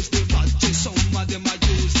use the battery. Some of them a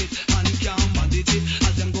use it and can't manage it.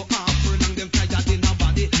 As them go half furlong them tired in a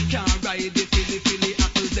body. Can't ride the filly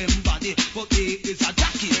hackle them body. But it is a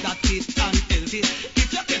Jackie that fit and healthy. If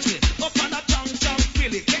you catch me up on a chunk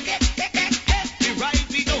filly, we ride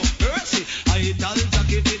without mercy. I tell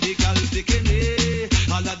Jackie for the girl bikini.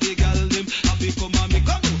 All of the girl them happy come and me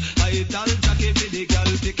come. I tell Jackie for the girl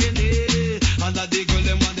bikini. All of the girl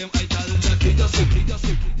them want them. I tell Jackie just sip.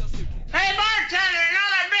 Hey, bartender,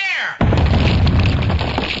 another beer!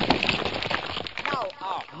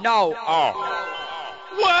 No.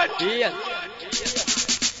 What? Yes.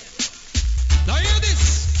 Now hear this.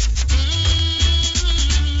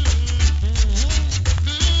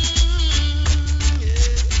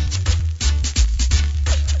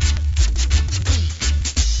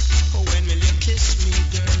 When will you kiss me,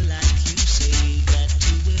 girl, like you say that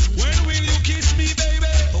you will? When will you kiss me,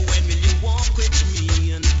 baby? When will you walk with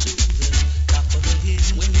me unto the top of the hill?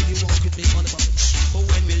 When will you walk with me on the box?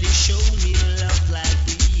 When will you show me love like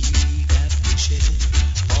we have to share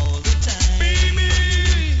all the time? Baby.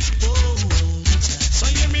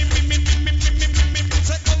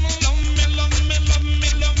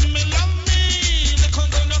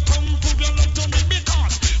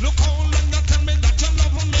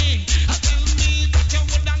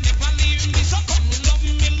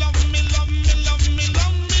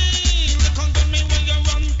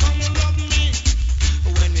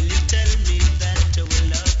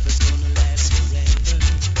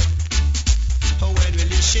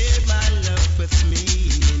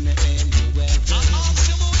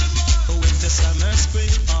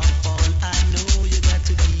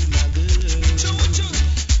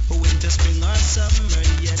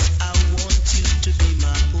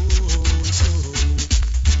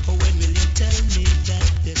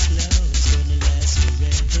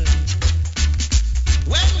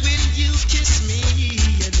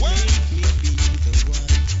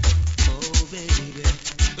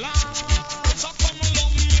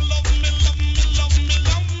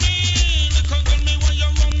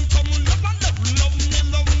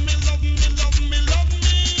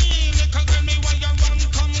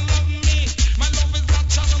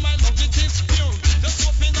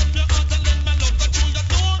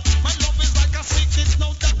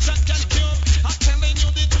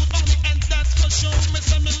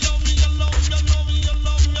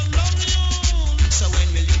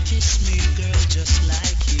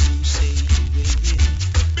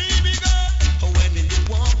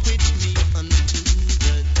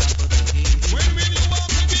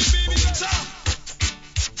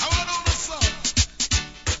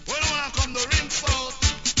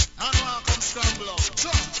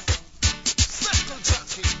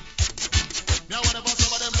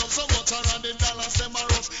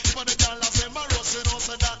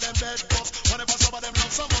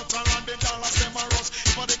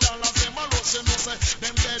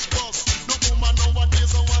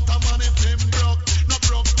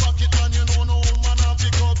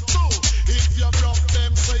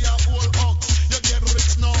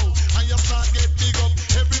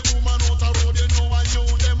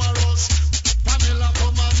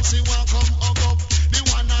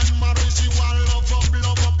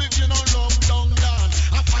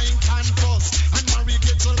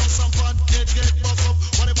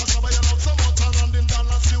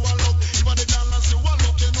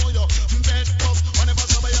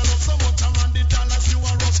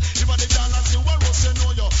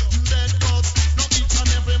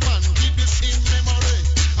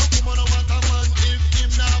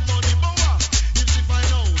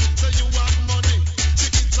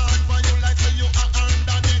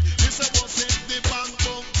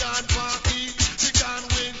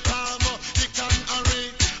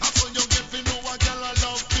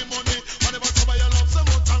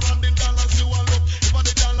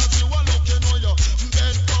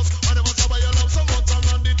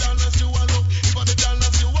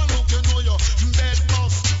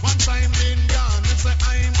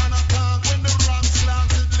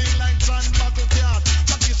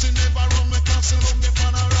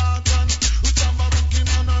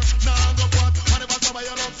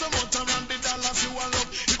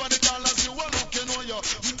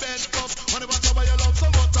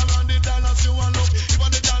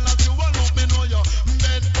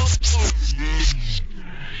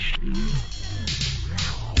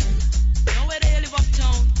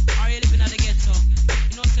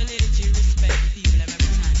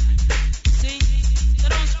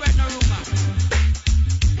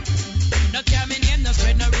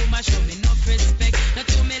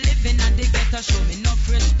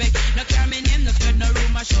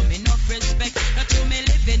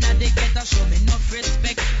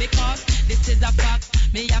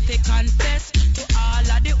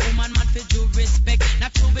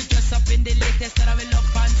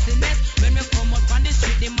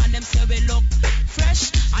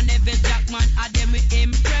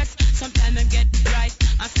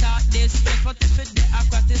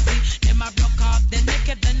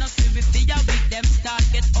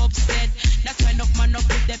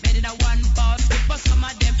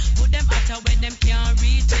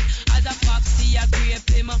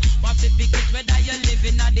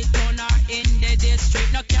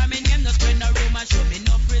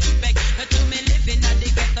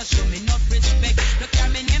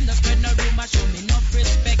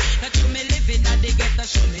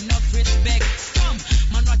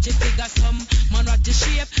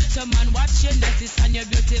 your necklace and your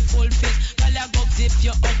beautiful face. Well, I go if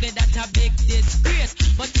you're ugly, that a big disgrace.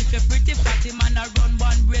 But if you're pretty fatty, man, I run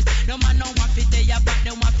one race. No man no want fit there, but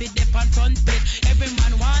they want fit dip on front page. Every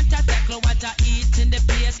man want a tackle, what I eat in the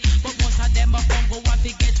place. But most of them are hungry, want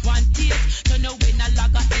to get one taste. So no win a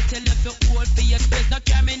log of it till if you hold for your space. No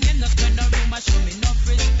coming in, no spend no room, show me no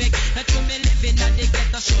respect. Not to me living at the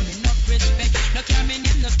ghetto, show me no respect. No coming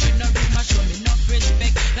in, no spend no room, show me no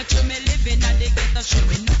respect. Not to me living at the ghetto, show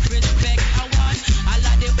me no respect. I want all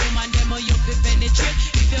of the woman, them you fi penetrate.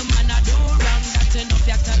 If your man a do wrong, that's enough,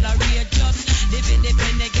 you tolerate. Just live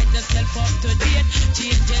independent, get yourself up to date.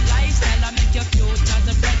 Change your lifestyle and make your future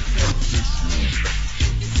the bright.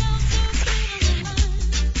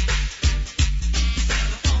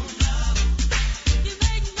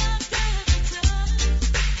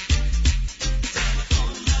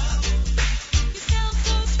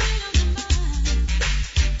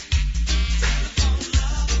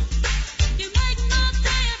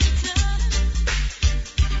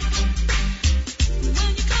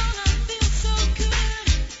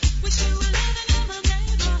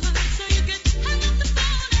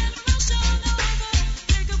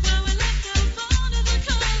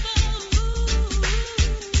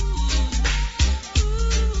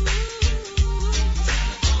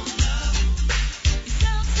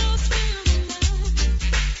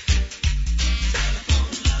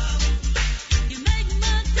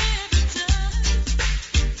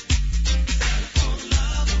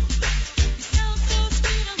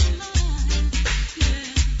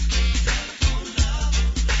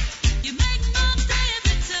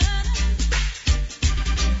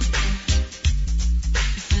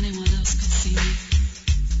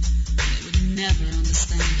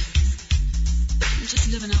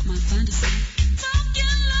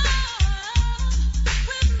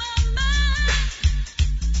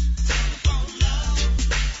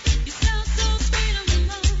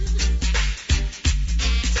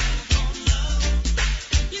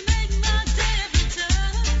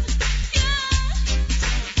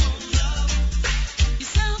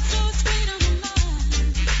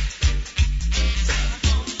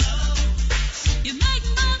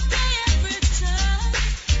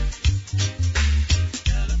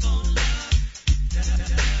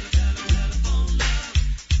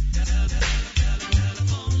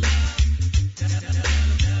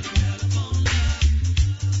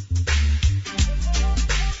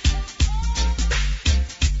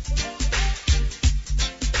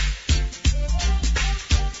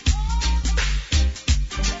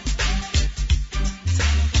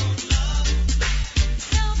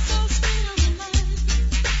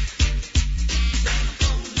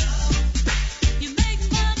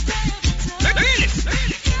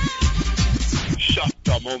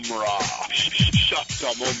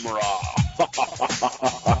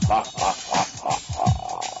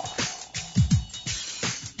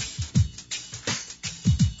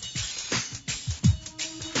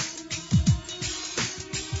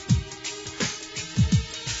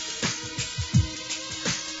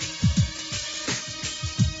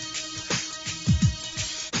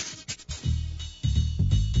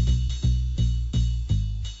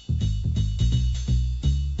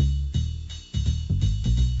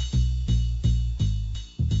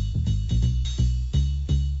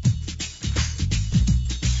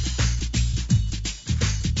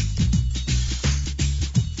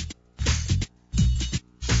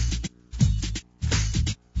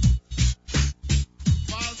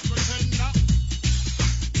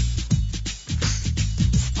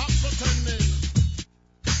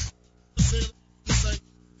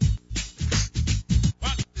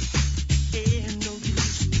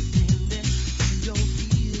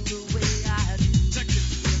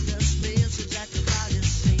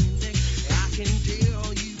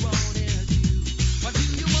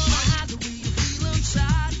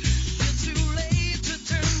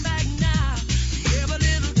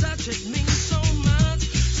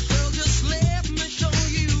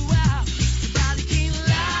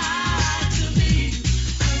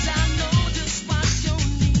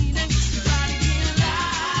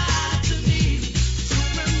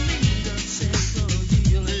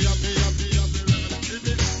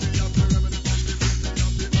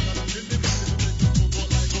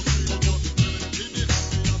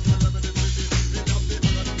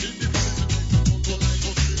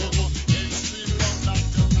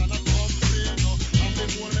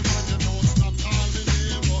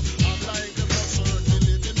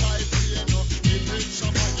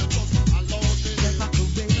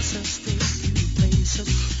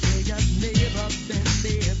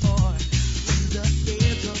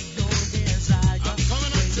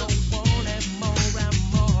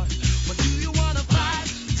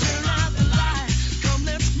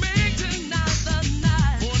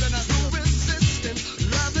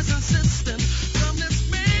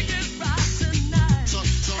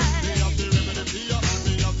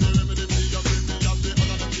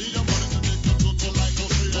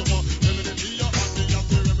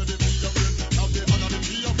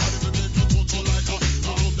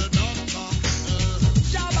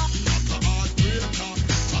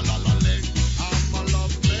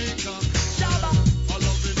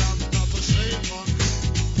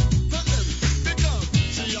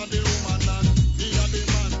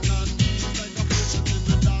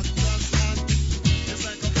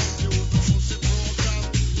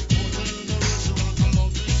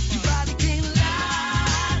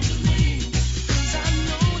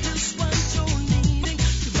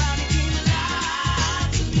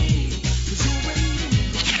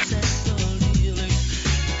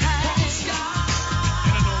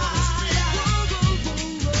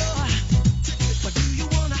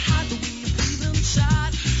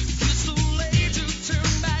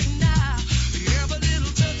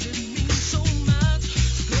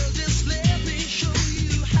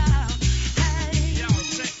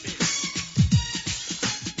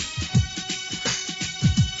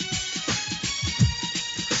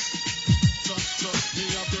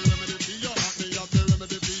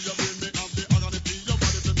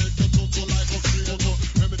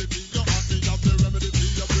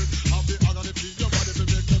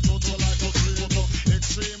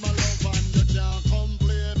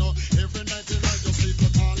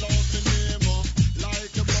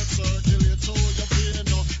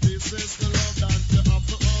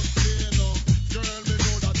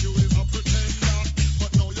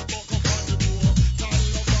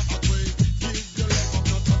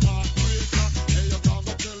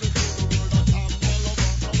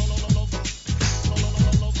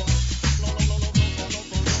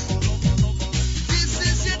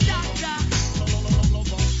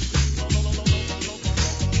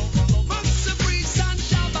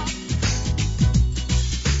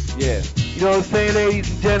 saying, ladies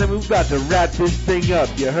and gentlemen? We got to wrap this thing up.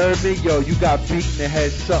 You heard me? Yo, you got beat in the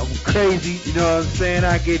head something crazy. You know what I'm saying?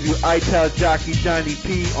 I gave you Ital Jockey Johnny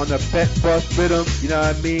P on the Bet Bus Rhythm. You know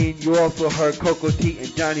what I mean? You also heard Coco T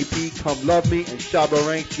and Johnny P, Come Love Me, and Shabba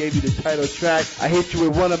Ranks gave you the title track. I hit you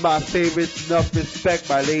with one of my favorites, Enough Respect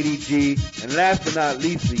by Lady G. And last but not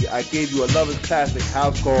leastly, I gave you a Lovers Classic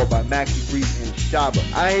House Call by Maxi Breeze and Shabba.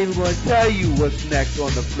 I ain't even gonna tell you what's next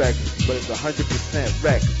on the flex, but it's 100%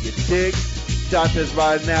 wreck. You dig? Shots is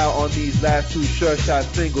right now on these last two Sure Shot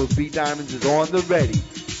singles. B Diamonds is on the ready.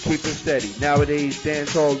 Keep it steady. Nowadayz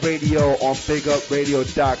Dancehall Radio on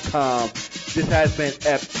BigUpRadio.com. This has been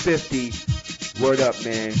F50. Word up,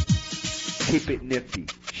 man. Keep it nifty.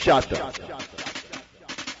 Shot up.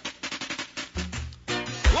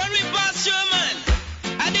 When we pass you, man,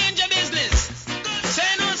 a danger business.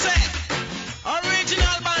 Say no say.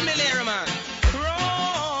 Original bandolero, man.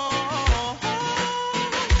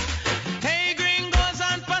 Hey, gringos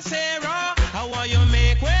and pasero, how will you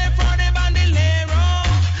make way for the bandolero?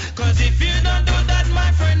 Cause if you don't do that,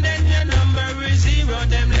 my friend, then your number is 0.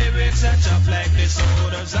 Them lyrics are tough like the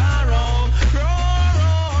sword of Zorro.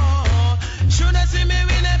 Should I see me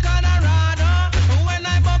win a Colorado? When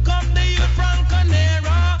I buck up the youth from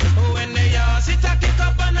Conero. When they all sit a kick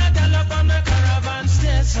up and a gallop on the caravan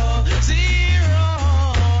stay so 0.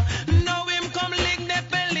 Now him come lick the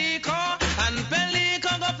Pelico. And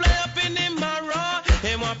Pelico go fly up in him marrow.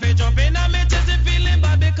 Him want to jump in and me chest him feeling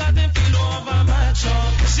bad because him feel over my show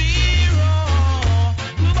 0.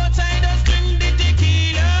 But I just drink the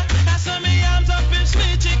tequila. I saw me arms up in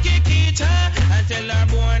sweet chiquita. And tell her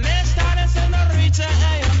born started senorita,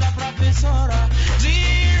 I am the professora 0.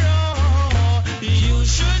 You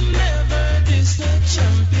should never diss the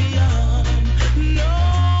champion. No,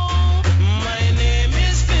 my name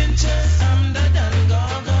is Finches, I'm the Dan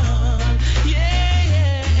Gorgon.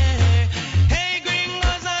 Yeah. Hey,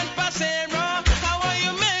 gringos and pasero, how will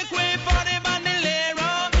you make way for the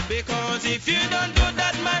bandolero? Because if you don't do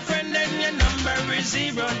that, my friend, then your number is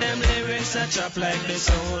 0. Them lyrics are chopped like the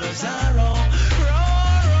soul of Zorro.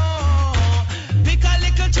 Pick a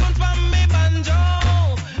little tune from me banjo.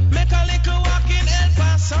 Make a little walk in El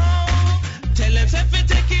Paso. Tell them if you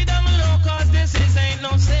take it down low, cause this ain't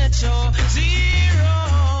no stage show 0.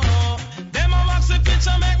 Them a wax the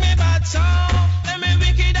picture make me bad so. Them me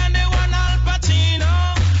wicked and they want Al Pacino.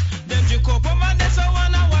 Them you cope over this I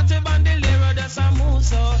wanna watch a bandolero that's a move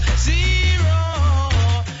so 0.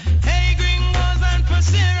 Hey gringos and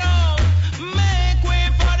pasero, make way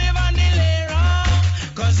for the bandolero.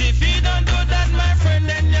 Cause if you don't do that, my friend,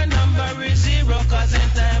 then your number is 0. Cause in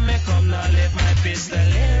time may come, now let my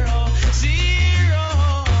pistolero 0.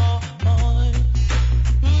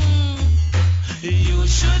 You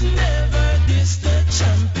should never diss the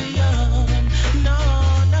champion. No.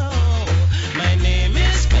 My name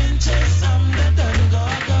is Pinches, I'm the Don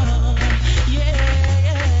Gorgon. Yeah.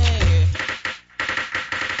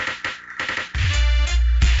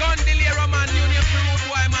 Gondoliero man, Union for Road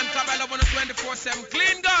Boy man, Cabell up on the 24/7.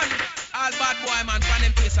 Clean gun. All bad boy man, pan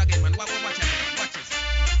in place again man. Watch this.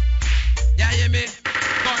 Yeah, hear me?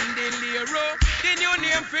 Gondoliero, the new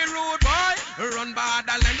name for Road Boy. Run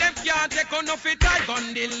borderline, them can't take on no fit tight.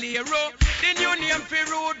 Gondoliero, the new name for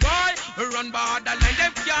Road Boy. Run borderline,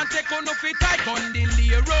 them can't take on no fit tight.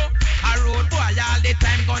 Gondoliero, a road boy all the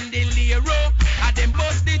time. Gondoliero, a them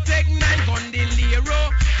bust the Tech 9.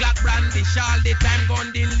 Gondoliero, Glock brandish all the time.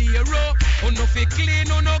 Gondoliero, no fit clean,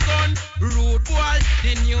 no gun. Road boy,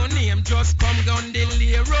 the new name just come.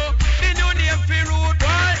 Gondoliero, the new name for Road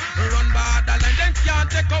Boy. Run borderline, them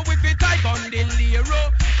can't take out with it tight.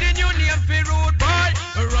 Gondoliero, the new name for Road Boy.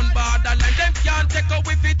 Run borderline, them can't take out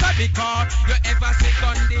with it tight. Because you ever see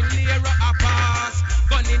Gondoliero a pass.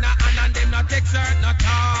 Gun in a hand and them not take certain no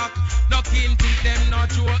talk. No kin teeth, them no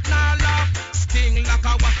joke, no laugh. Sting like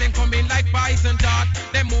a was them coming like poison dart.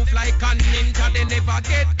 They move like a ninja, they never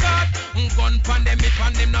get caught. Gun pan them, if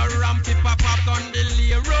and them no ramp it pop up.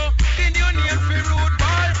 Gondoliero, the new name for Road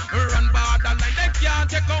Boy. Run borderline, they can't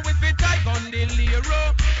take out with it tight.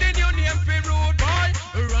 Gondoliero, the new name for Road Boy.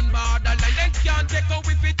 Run borderline, they can't take out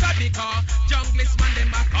with it tight. Because junglist man,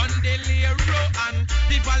 them a Gondoliero. And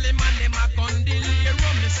the valley man, them a Gondoliero.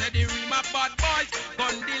 Me say the rima bad boys,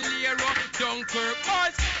 Gondoliero. Dunkirk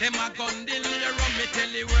boys, them a Gondoliero. Me tell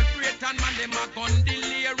you what Britain man, them a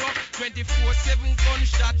Gondoliero. 24/7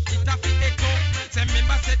 gunshot, it a fit echo. Say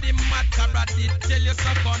remember say the mad cabra did tell you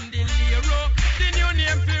so. Gondoliero, the new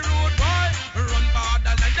name for Road Boy. Run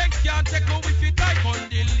borderline, they can't take away with it tight.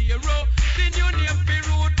 Gondoliero, the new name for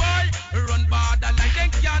Road Boy. Run borderline, they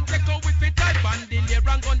can't take away with it tight. Bandoliero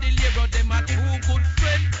and Gondoliero, them a two good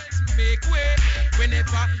friends. Make way whenever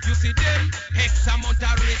suffer. You see them, X amount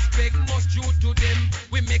of respect must due to them.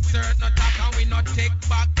 We make certain attack and we not take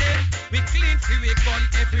back them. We clean for we gun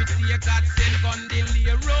every day. God send gun the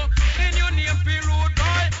Lero. Then you name for road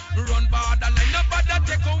boy. Run borderline, nobody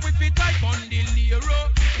take on with it type on the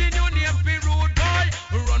Lero. Then you name for road boy.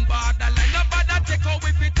 Run borderline, nobody take on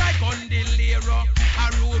with it type on the Lero. A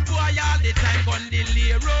road boy all the time gun the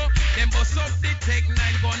Lero. Them bust up the Tech 9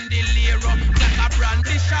 gun the Lero. Like a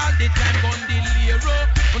brandish all the time gun the Lero.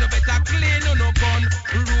 You better clean on no gun.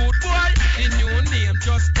 Road boy, the new name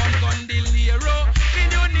just come gun the Lero. The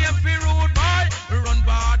new name for road boy. Run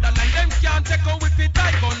borderline, them can't take out with it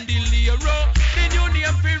type on the Lero. The new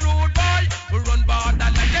name for road boy. Run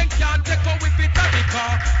borderline, them can't take out with it type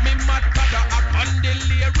because me mad brother up on the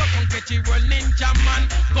Lero. Come catch the world ninja man,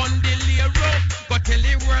 gun the Lero. Go tell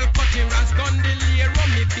the world cut the ranks, gun the Lero.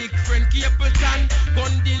 Me big friend Capleton,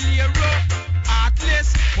 gun the Lero.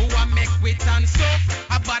 Heartless, who I make with and soft.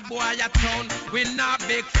 A bad boy a town, we not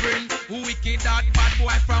big friend. Wicked that bad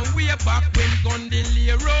boy from way back when gun the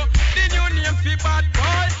Lero. The new name for bad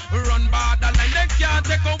boy. Run borderline, they can't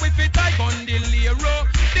take out with it. I gun the Lero.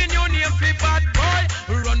 The new name for bad boy.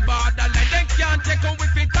 Run borderline, they can't take out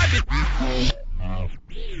with it.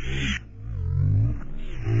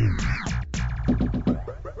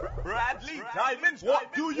 Bradley Diamonds,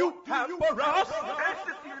 what do you have for us?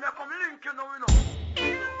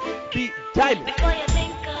 Beat Diamond. Before you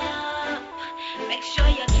think up, make sure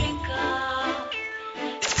you drink up.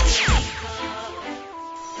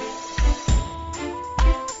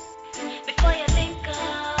 Before you think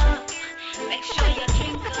up, make sure you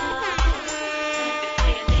drink up.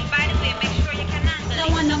 Before you think, by the way, make sure you can handle it. No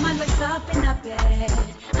want a man with up in a bed.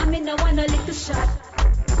 I mean, no want a little shot.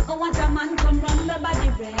 I want a man come run my body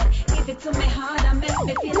red. Give it to me hard and make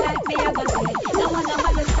me feel like me a go dead. No want a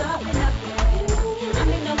man with up in a bed. I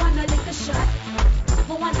mean, no want a little shot.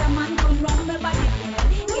 I want a man come run my body red.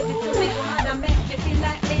 Give it to me hard and make me feel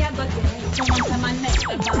like me a go dead. I want a man make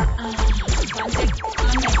me bad. From the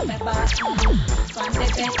and make me bad. From the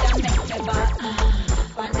bed and make me bad.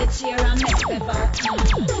 From the chair and make me bad.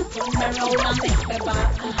 From me round and make me bad.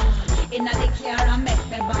 Inna the car and make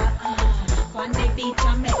me bad. On the beach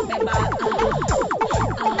and make me bad.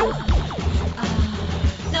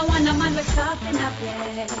 No want a man with soft in a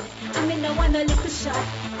bed. I mean, no want a little shot.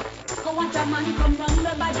 I want a man come run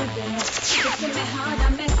my body bed. Give it to me hard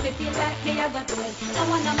and make me feel like me a got dead. No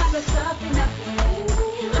want a man with soft in a bed.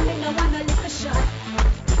 I mean, no want a little shot.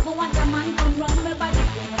 I want a man come run my body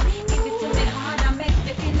bed. Give it to me hard and make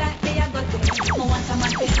me feel like me a got dead. I want a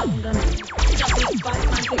man to hunger me. Just big bad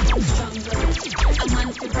man to come stronger. A man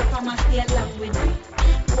to perform and stay along with me.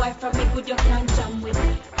 Boy from me good you can't jam with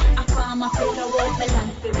me. A farmer fit a road me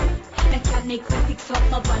land for me. Mechanic we fix up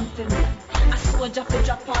my van for me. A soldier fi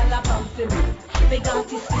drop all about for me. Big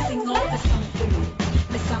artist fi sing out the song for me.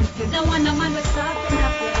 Me song for me. No want a man with soft in a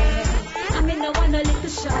bed. I mean no want a little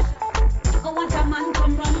shot. I want a man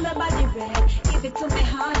come run my body red. Give it to me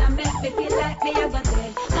hard and make me feel like me a go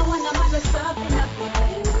dead. No want a man with soft in a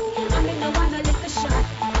bed. I mean no want a little shot.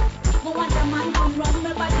 I want a man come run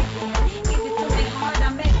my body red. Give it to me hard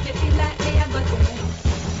and make me feel like me a go dead.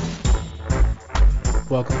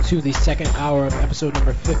 Welcome to the second hour of episode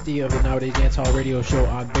number 50 of the Nowadayz Dancehall radio show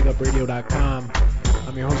on BigUpRadio.com.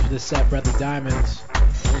 I'm your host for this set, Bradley Diamonds.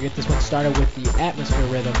 We're going to get this one started with the atmosphere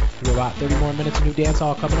rhythm. We have about 30 more minutes of new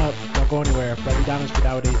dancehall coming up. Don't go anywhere. Bradley Diamonds for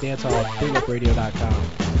Nowadayz Dancehall, BigUpRadio.com.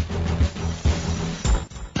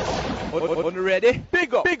 On the ready?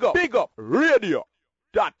 Big up,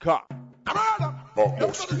 radio.com.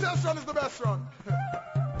 Them said the test run is the best run.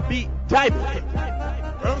 Beat Diamond.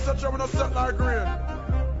 Them said trouble not set like rain.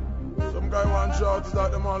 Some guy want jobs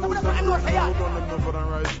like them all lose them brain. Who gun them no for them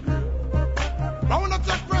right screen. I wanna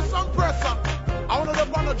take press on presser. I wanna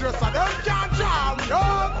live on the dresser. Them can't jam, yo.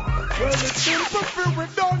 Well, it's simple feel we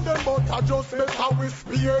done them, but I just make how we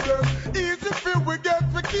spear them. Easy feel we get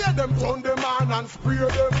we kill them, turn them on and spear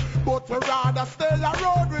them. But we rather stay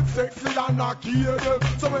around with sexy and not kill them.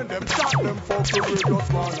 So when them shot them, fuck we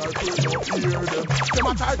just want like we don't hear them. Them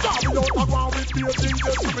a try job without a ground with fear things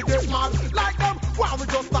just to get mad like them. Why we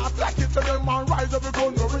just start like it to them and rise every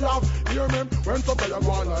gun we have. Hear me? When some player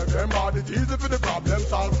go on like them bad, it's easy for the problem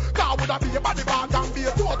solve. Now would I be a body band and be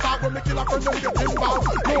a total when me kill a friend and get involved.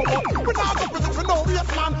 No, we not go visit for no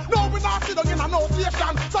waste man. No, we not sit down in a no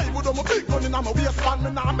station. Say we do my big gun in a my waistband.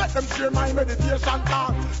 Me not make them share my meditation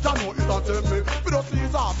talk. Jah know it a tell me. We don't see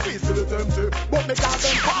his half face to the tempty. But me got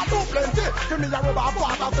them far too plenty. Give me a rubber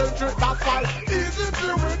quarter century, that's why. Easy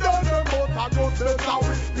feel we done them, but I just let how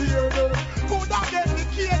we spear them. Could I get the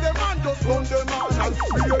key them and just run them on and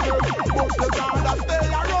spear them. But the God that stay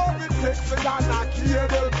around with sexy and I kill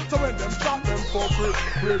them. So when them shot them for free,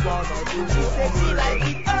 we gonna do it. She said she like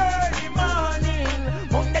it early morning.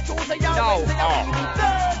 Monday, Tuesday, Wednesday,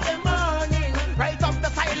 Thursday morning. Right up the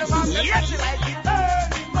side of my bed. She like it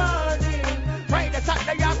early morning. Friday,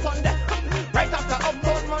 Saturday, or Sunday. Right after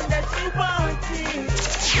upload Monday, she want it.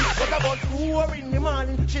 But about 2 in the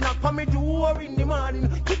morning, she knock on me door in the morning.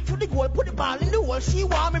 Kick to the goal, put the ball in the hole. She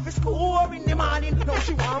want me for score in the morning. Now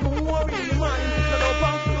she want more in the morning. Turn up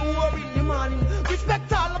on floor in the morning.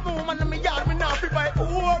 Respect all of women in my yard, me now be by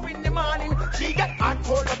 4 in the morning. She get hard,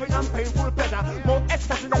 cold, loving and painful pleasure. More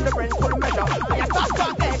ecstasy than the brain could measure. I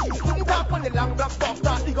start there, she couldn't tap on the long black box,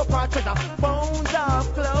 start dig up her treasure. Phones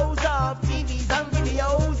off, clothes off, TVs and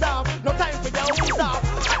videos off. No time for those off.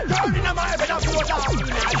 I'm turning on my bed, I'm going off.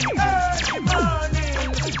 Early morning,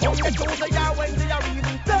 Monday, Tuesday, Wednesday, or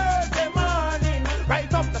even Thursday morning.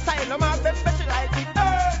 Right up the side of my bed, she like it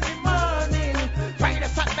early morning. Friday,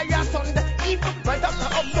 Saturday, or Sunday, even right up the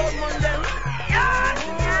upload Monday.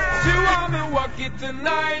 She want me walk it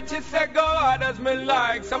tonight. She said go hard as me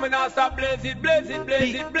like. So me now stop blaze it.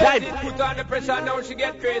 Put on the pressure, now she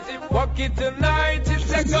get crazy. Walk it tonight. She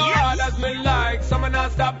said go hard as me like. So me now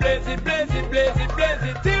stop blaze it.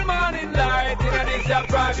 Till morning light. In this your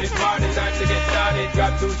private party, time to get started.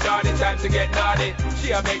 Grab 2 shorty, time to get naughty.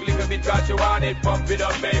 She a make little bit cause she want it. Pump it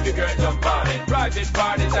up, baby girl, jump on it. Private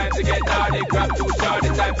party, time to get naughty. Grab 2 shorty,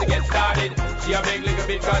 time to get started. She a make little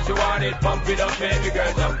bit cause she want it. Pump it up, baby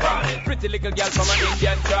girl, jump on it. Pretty little girl from an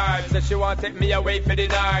Indian tribe. Says she want to take me away for the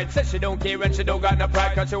night. Says she don't care and she don't got no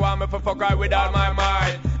pride. Cause she want me for fuck her with all my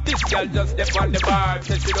mind. This girl just step on the vibe.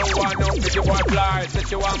 Says she don't want no pretty boy fly. Says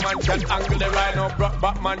she want man can angle the ride. No broke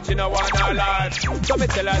back man, she no want her life. So me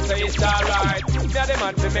tell her say it's alright. Me a the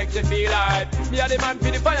man to make you feel light. Me a the man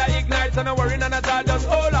for the fire ignite. So no worry none at all, just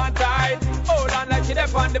hold on tight. Hold on like she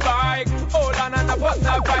dep on the bike. Hold on and the bus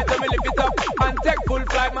not fight. So me lift it up and take full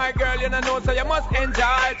flight. My girl you know so you must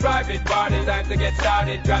enjoy. Private party, time to get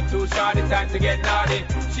started. Grab 2 shorty, time to get naughty.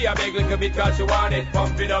 She a big little bit cause she want it.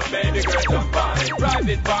 Pump it up, baby girl, jump on it.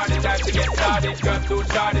 Private party, time to get started. Grab 2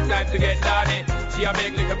 shorty, time to get naughty. She a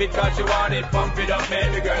big little bit cause she want it. Pump it up,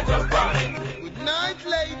 baby girl, jump on it. Good night,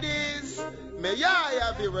 ladies. May I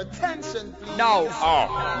have your attention, please? No.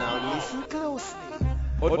 Now listen closely.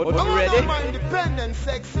 What All ready? of my independent,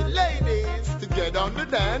 sexy ladies to get on the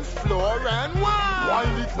dance floor and whine.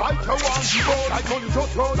 Whine it like you want to go, like money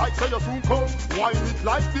just roll, like say you soon come. Whine it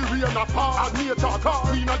like the rain apart, and nature call,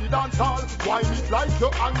 queen of the dance hall. Whine it like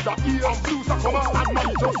you're under ear, and blues are come out, and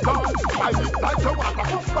money just gone. Whine it like you want to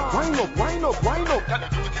push back. Wind up. Can you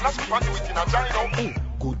do it in a super, do it in a gyno?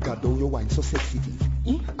 Good God, don't you whine so sexy?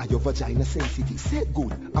 Are your vagina sensitive? Say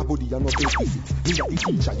good, a body are not deficit. Me a the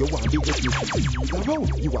teacher, you want the explicit. Around,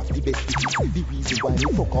 you have the best tickets. The reason why me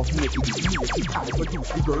fuck off naked is me I produce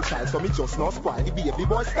the girl child, so me just not spoil the baby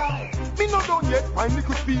boy style. Me not done yet, I'm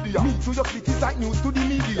Wikipedia. Me to your split is like news to the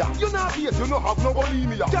media. You not base, you not have no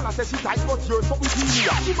bulimia. Girl I say she tight, but yours fuck with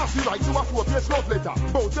media. She must be right to a 4-page love letter.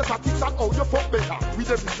 Both your tactics and how you fuck better. With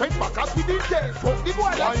every straight back as we did there. Fuck the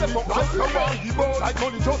boy like the fuck just you want the ball. Like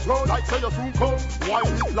money just roll, like say you soon come. Wine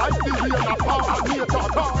it like the rain apart, and nature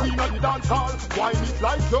call, queen of the dance hall. Wine it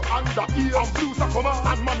like you're under ear, and blues are come out,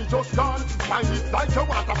 and money just gone. Wine it like you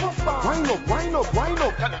want a push back. Wind up.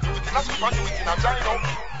 Can you do it in a super, do it in a gyno?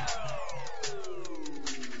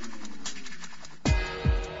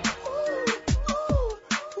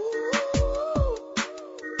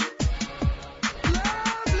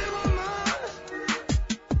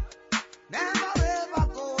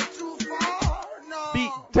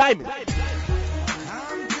 Diamond.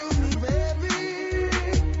 Come to me, baby.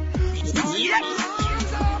 Yes.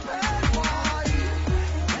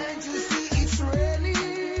 Can't you see it's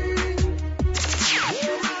raining?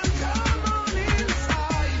 Woman, come on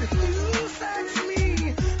inside. You sex me,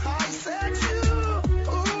 I sex you.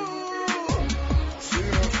 Ooh.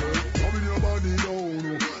 Seriously, rubbing your body down.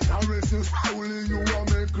 Caress you slowly, you want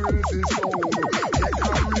me crazy sound. Get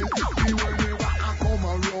carried me when we walk and come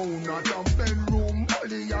around. Not a bedroom.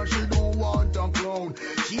 She don't want a clown.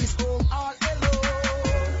 She's home all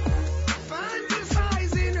alone. Fantasy.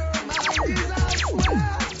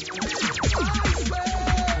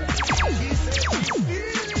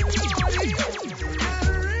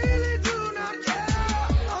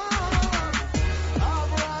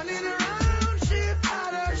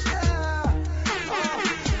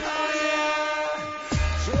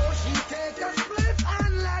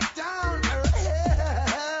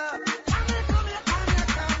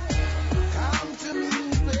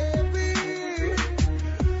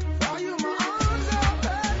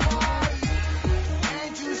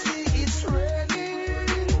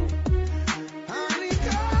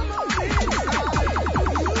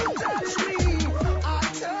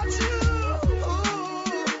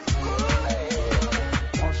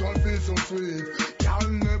 sweet. Y'all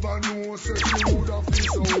never know, so she would have been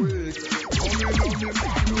so weak. Coming on me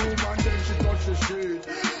room and then she touch the sheet.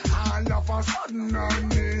 All of a sudden her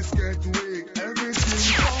knees get weak. Everything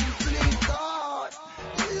complete, God.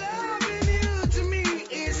 Loving you to me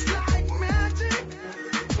is like magic.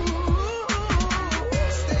 Ooh,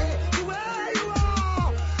 stay where you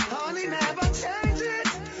are, honey, never change it.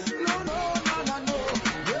 No, no, no, no, no.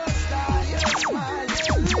 Your style, your smile,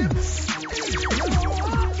 your lips, your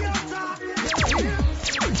walk, your talk, your hips.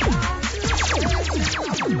 Don't you change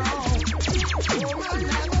it, no, no. Woman,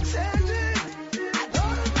 never change it. I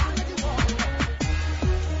don't know what you want.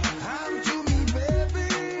 Come to me, baby.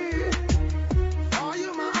 For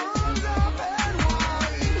you, my arms open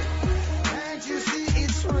wide. Can't you see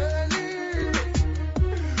it's raining?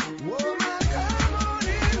 Woman, come on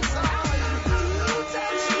inside. You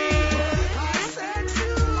touch me, I sex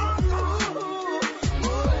you.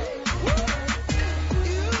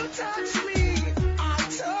 You touch me, I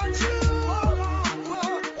touch you.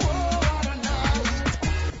 What a night.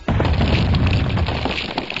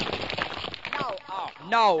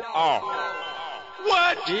 No.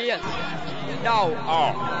 What? Yes. No.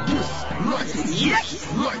 Yes, right, yes,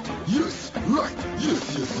 right, yes, right, yes,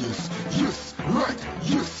 yes, yes, yes, right,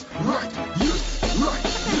 yes, right, yes, right,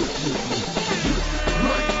 yes, yes, yes,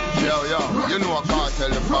 right. Yo, you know a cartel,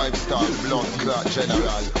 the 5-star blood clot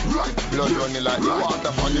general. Blood running like the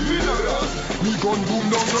water from the mineral. Me gun boom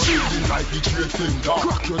down the building like the trade center.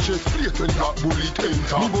 Crack your chest plate when that bullet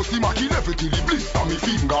enter. Me bust the Mackie level till the blister me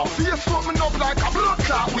finger. Face something up like a blood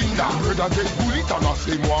clot window. Brother get bullet and I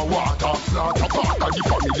say more water. Slaughter part of the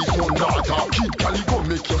family's one daughter. Kid Calico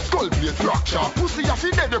make your skull plate fracture. Pussy a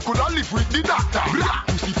fi dead you coulda live with the doctor. Black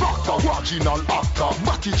pussy factor, marginal actor.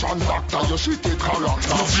 Batty transactor, your shit take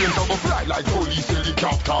character. Your brains a go fly like police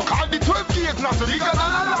helicopter. Call the 12 gauge not so bigger than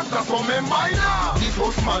a lactor. So remember now. The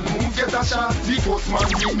first man move get a shot. The first man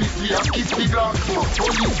give me see a kiss the glass. Fuck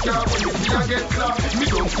police car when you see a get clapped. Me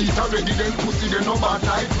don't see it already then pussy they no bad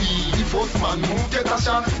like we. The first man move get a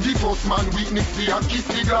shot. The first man witness see a kiss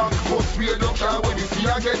the glass. First we don't care when you see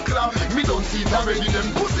a get clapped. Me don't see it already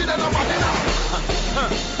then pussy they no bad enough.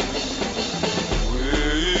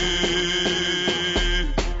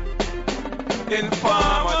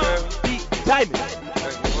 Informer, Time.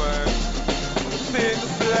 since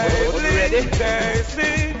lately they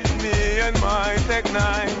see me and my Tech 9.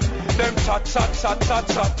 Them chat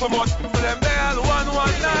for much. For them they all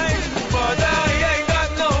 119. But I ain't got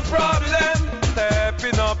no problem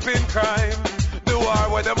stepping up in crime. The war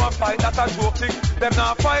where them a fight, that's a joke thing. Them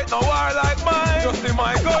not fight no war like mine. Just see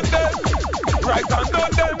my gun them, rise and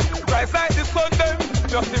done them. Rise like the sun them,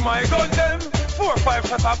 just see my gun them. 4 or 5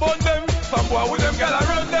 shots upon them. Some boy with them gal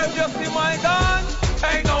around them, just see my gun.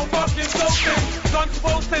 Ain't no fucking floating. Guns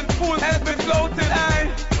posting, fools helping floating. Aye,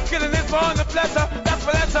 killing is for the pleasure. That's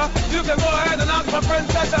for letter. You can go ahead and ask my friend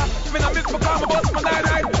Sasha. Me not miss my car, my boss, my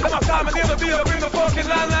night. Them a call me near the deal, bring the fucking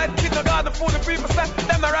landline. Kid no guard, the fool, the people set.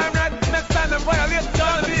 Them a rhyme right. Next time them violate,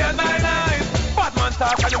 gonna be a 9-9. Bad man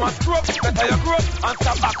talk and you must grow up. Better you grow up and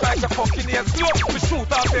stop back like a fucking ear slope. We shoot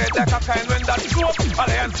out there like a kind when that show up.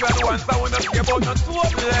 Alliance are the ones that wanna see about no soap.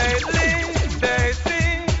 Lately, they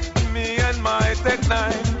see me and my Tech 9.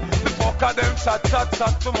 The fuck of them chat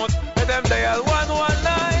too much. Let them dial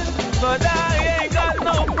 119. But I ain't got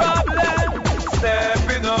no problem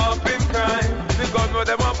stepping up in crime. The gun with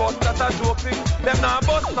them a bust, that's a joke thing. Them not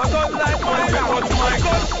bust, no gun like mine. We touch my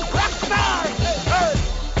gun. Rockstar! Hey!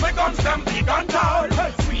 My guns them big and tall.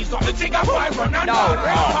 Squeeze on the trigger, boy, run and down.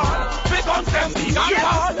 My guns them big and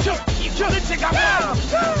tall. Keep the trigger, boy.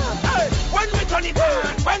 When we turn it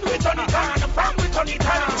on, from we turn it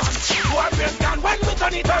on. Boy, brace gun, when we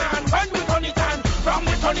turn it on, from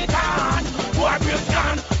we turn it on. Boy, brace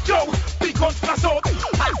gun, yo, big guns flash out.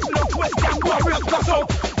 Ask no question, boy, brace flash out.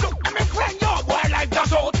 Look, I'm a friend, yo, boy, life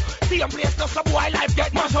dash out. Same place, no so boy, life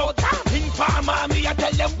get mash out. Informer, me, I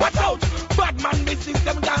tell them what's out. Bad man, business,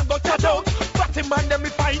 them down, go chat out. Batty man, them,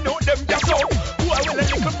 if I know them, just out. Boy, when a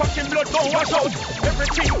little fucking blood go wash out.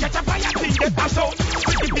 Everything catch a fire, thing get dash out.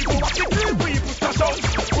 With the people, what the real people stash out.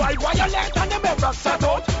 Boy, violate and them ever shut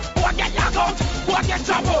out. Boy, get locked out, boy, get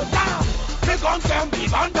trapped out. Down. Me guns them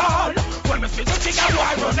big and tall. When me see the trigger,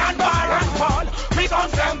 boy, run and ball and fall. Me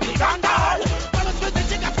guns them big and tall. When me see the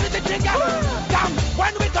trigger. Damn,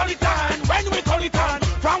 when we turn it on, from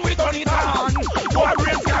we turn it on. Boy,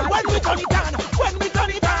 brace gun, when we turn it on, from we turn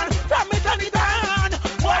it on.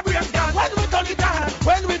 Boy, brace gun, when we turn it on,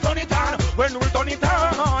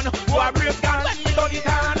 Boy, brace gun, when we turn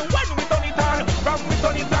it on, from we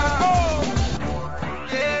turn it on.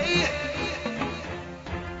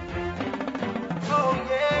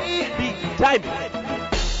 Time.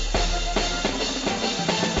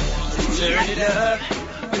 Turn it up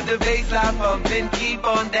with the bassline pumping, keep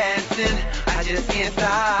on dancing. I just can't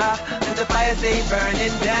stop. Let the fire stay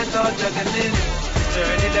burning, dance all juggling.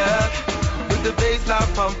 Turn it up with the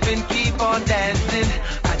bassline pumping, keep on dancing.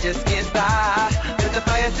 I just can't stop. Let the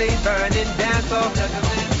fire stay burning, dance all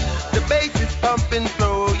juggling. The bass is pumping,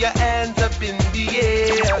 throw your hands up in the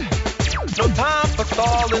air. No time for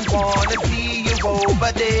stalling, wanna see you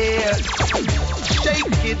over there.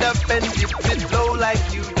 Shake it up and dip it low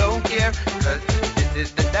like you don't care. Cause this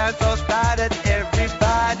is the dancehall style that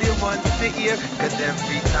everybody wants to hear. Cause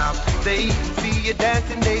every time they see you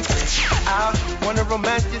dancing, they say, I wanna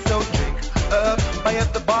romance you, so drink up. Buy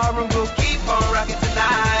up the bar and we'll keep on rocking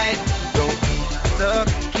tonight. Don't be stuck,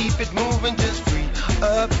 keep it moving, just free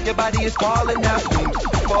up. Your body is calling out, swing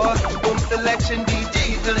for boom selection.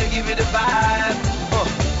 DJ's gonna give it a vibe.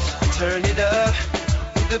 Turn it up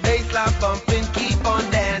with the bassline pumping, keep on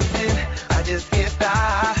dancing. I just can't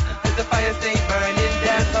stop. Let the fire stay burning,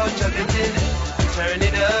 dance all juggling. Turn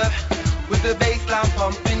it up with the bassline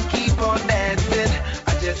pumping, keep on dancing.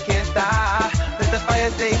 I just can't stop. Let the fire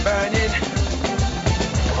stay burning.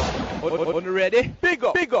 On the ready? Big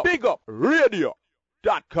up, radio.com.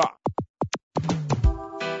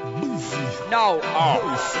 Now,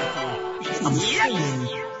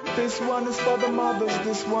 This one is for the mothers,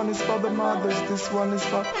 this one is for the mothers, this one is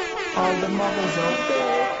for all the mothers out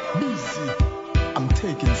there. Busy. I'm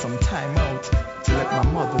taking some time out to let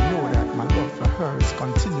my mother know that my love for her is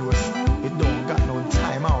continuous. It don't got no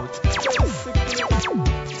time out.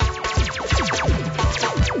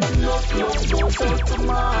 Love goes out to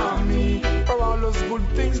mommy for all those good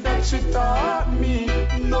things that she taught me.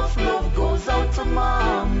 Enough love goes out to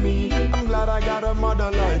mommy. I'm glad I got a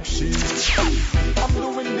mother like she. I'm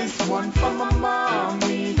doing this one for my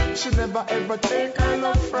mommy. She never ever take her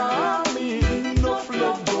love from me. Enough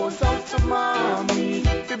love goes out to mommy.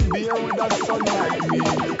 To be here with a son like me.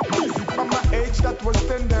 From my age that was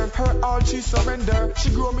tender, her all she surrender. She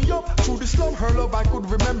grew me up through the slum, her love I could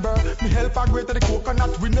remember. Me help her greater the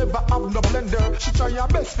coconut, we never have no blender. She try her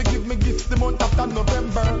best to give me gifts the month after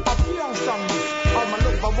November. Happy her songs, all my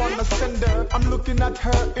love I wanna send her. I'm looking at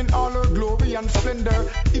her in all her glory and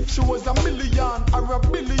splendor. If she was a million or a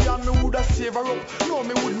billion, me woulda save her up, no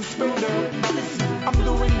me wouldn't spend her. I'm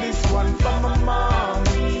doing this one for my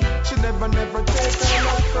mommy. She never take her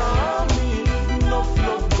love from me. Enough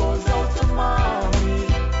love goes out to mommy.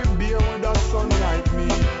 To be here with a son like me.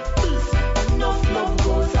 Enough love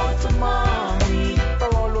goes out to mommy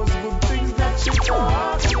for all those good things that she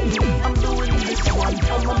taught me. I'm doing this one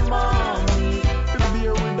for my mommy. To be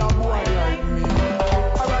here with a boy like me.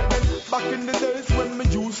 Alright then, back in the days when me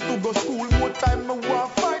used to go school, more time me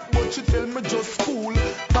want fight, but she tell me just school.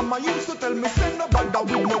 Mama used to tell me send no bother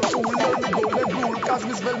with no tool. Let me go let rule, cause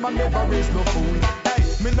Miss Velma never raised no fool.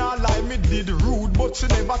 Me nah lie, me did rude, but she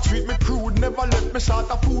never treat me crude. Never let me short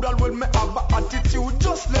of food, all when me have a attitude.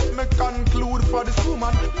 Just let me conclude for this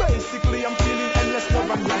woman. Basically, I'm feeling endless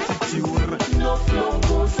love and gratitude. Enough love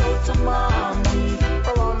goes out to mommy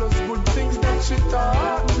for all those good things that she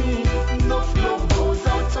taught me. Enough love goes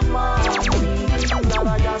out to mommy. That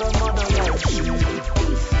I got a mother like she.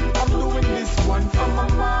 I'm doing this one for my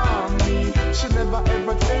mommy. She never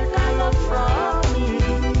ever take her love from me.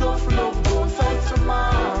 Enough love goes out to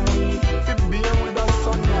mommy. To be here with a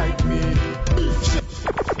son like me.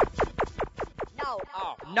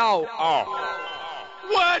 No.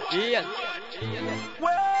 What? Yes.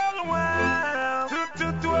 Well.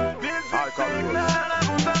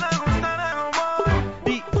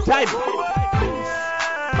 Beat time.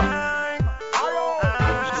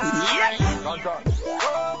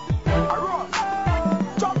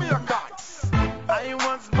 I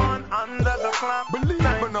was born under the clock. Believe me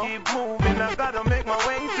now. Keep moving, I gotta make my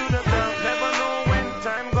way to the top. Never know when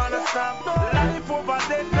time gonna stop. Life over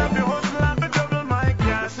death, love the hustle, I be double my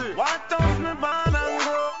cash. What else me born and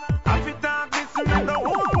grow? I fit talk this to make the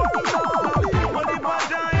whole world know. But if I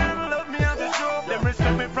giant love me at the show, them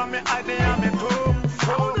respect me from me idea and me toe.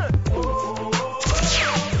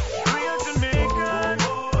 Real Jamaican,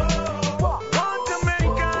 one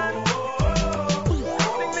Jamaican.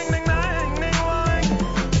 Ding ding ding ding ding wang.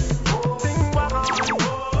 Ding wang.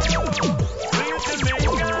 Real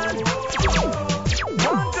Jamaican,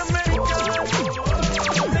 one Jamaican.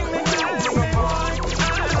 Ding ding ding ding wang.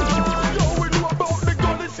 Yo, we know about the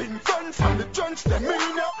gullies in France and the trench them in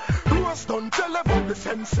ya. Rose don't tell about the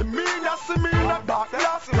sense of me ya. See me in a dark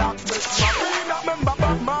glass, blacks make my arena. Remember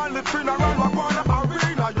Bob Marley funeral, walk on the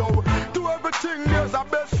arena, yo. Do everything, there's a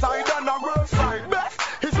best side and a worst side. Best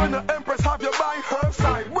is when the empress have you by her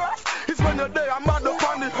side. Worst is when you're there, I'm mad up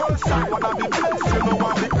on the her side. Wanna be blessed, you know,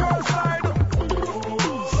 on the girl side.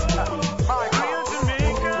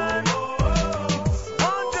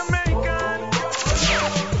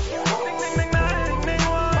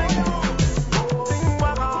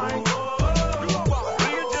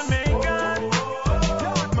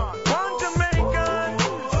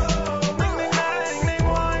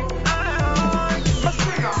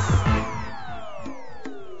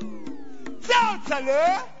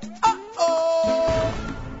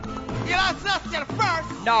 Celestial first.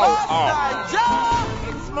 No.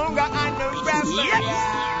 It's Munga and the Rebels.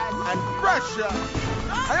 And pressure.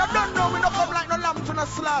 I don't know, we don't come like no lamb to no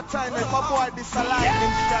slaughter. And if my boy this a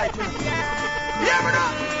lightning strike. Hear me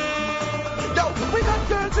now. Yo, we got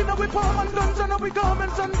girls in our palm and guns and our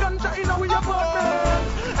garments and ganja in our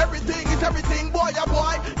apartments. Everything is everything, boy, a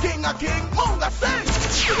boy, king a king, Munga sing.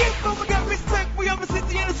 We get respect, we have a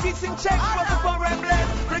city in the streets in check. But the power and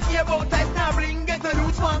blessed, breaking about time, snabbling, get the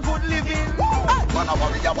roots, man, good living. Man, a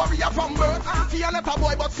warrior from birth. See a letter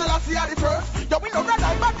boy, but still I see the first. Yo, we no red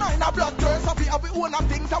like bad mind, a blood thirst. So we have we own them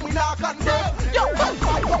things and we not convert. Yo, well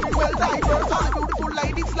fight, but we well diverse. All the beautiful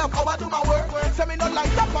ladies love how I do my work. Say me no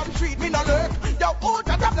like that on street, me no lurk. Yo, oh,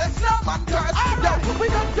 that bless no man curse. Yo, we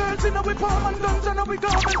got girls in our palm and guns and our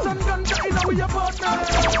garments and ganja in our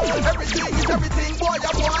apartments. Everything is everything, boy,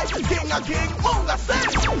 a boy, king a king, Munga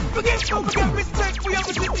sing. Forget respect, we have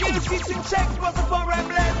a city in the streets in check. Was a foreign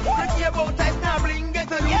blend, breaking about time, snabbling,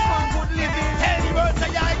 get a loose man, good living. Any words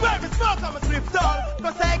I grab me smoke, I'm a slip tall.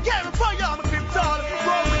 Cause I get me fire, I'm a grip tall.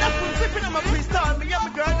 Rolling that's from sipping, I'm a crystal. Me and my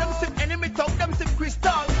girl, them sip enemy talk, them sip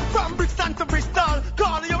crystal. From Brixton to Bristol,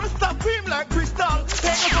 call you, stop cream like crystal.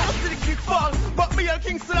 Take us on to the kick fall, but me and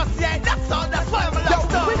King Celestia, that's all, that's why I'm a love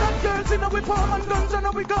star. We got girls in our palm and guns and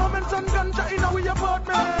our garments and ganja in our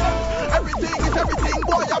apartments. Everything is everything,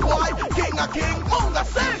 boy, a boy, king a king, Munga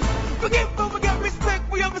sing. Forget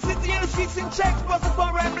respect, we have a city in the streets in check. Was a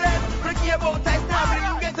foreign blend, breaking about time,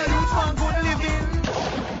 snabbling, get the roots, man, good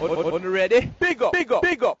living. On ready? Big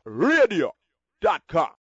up, radio.com.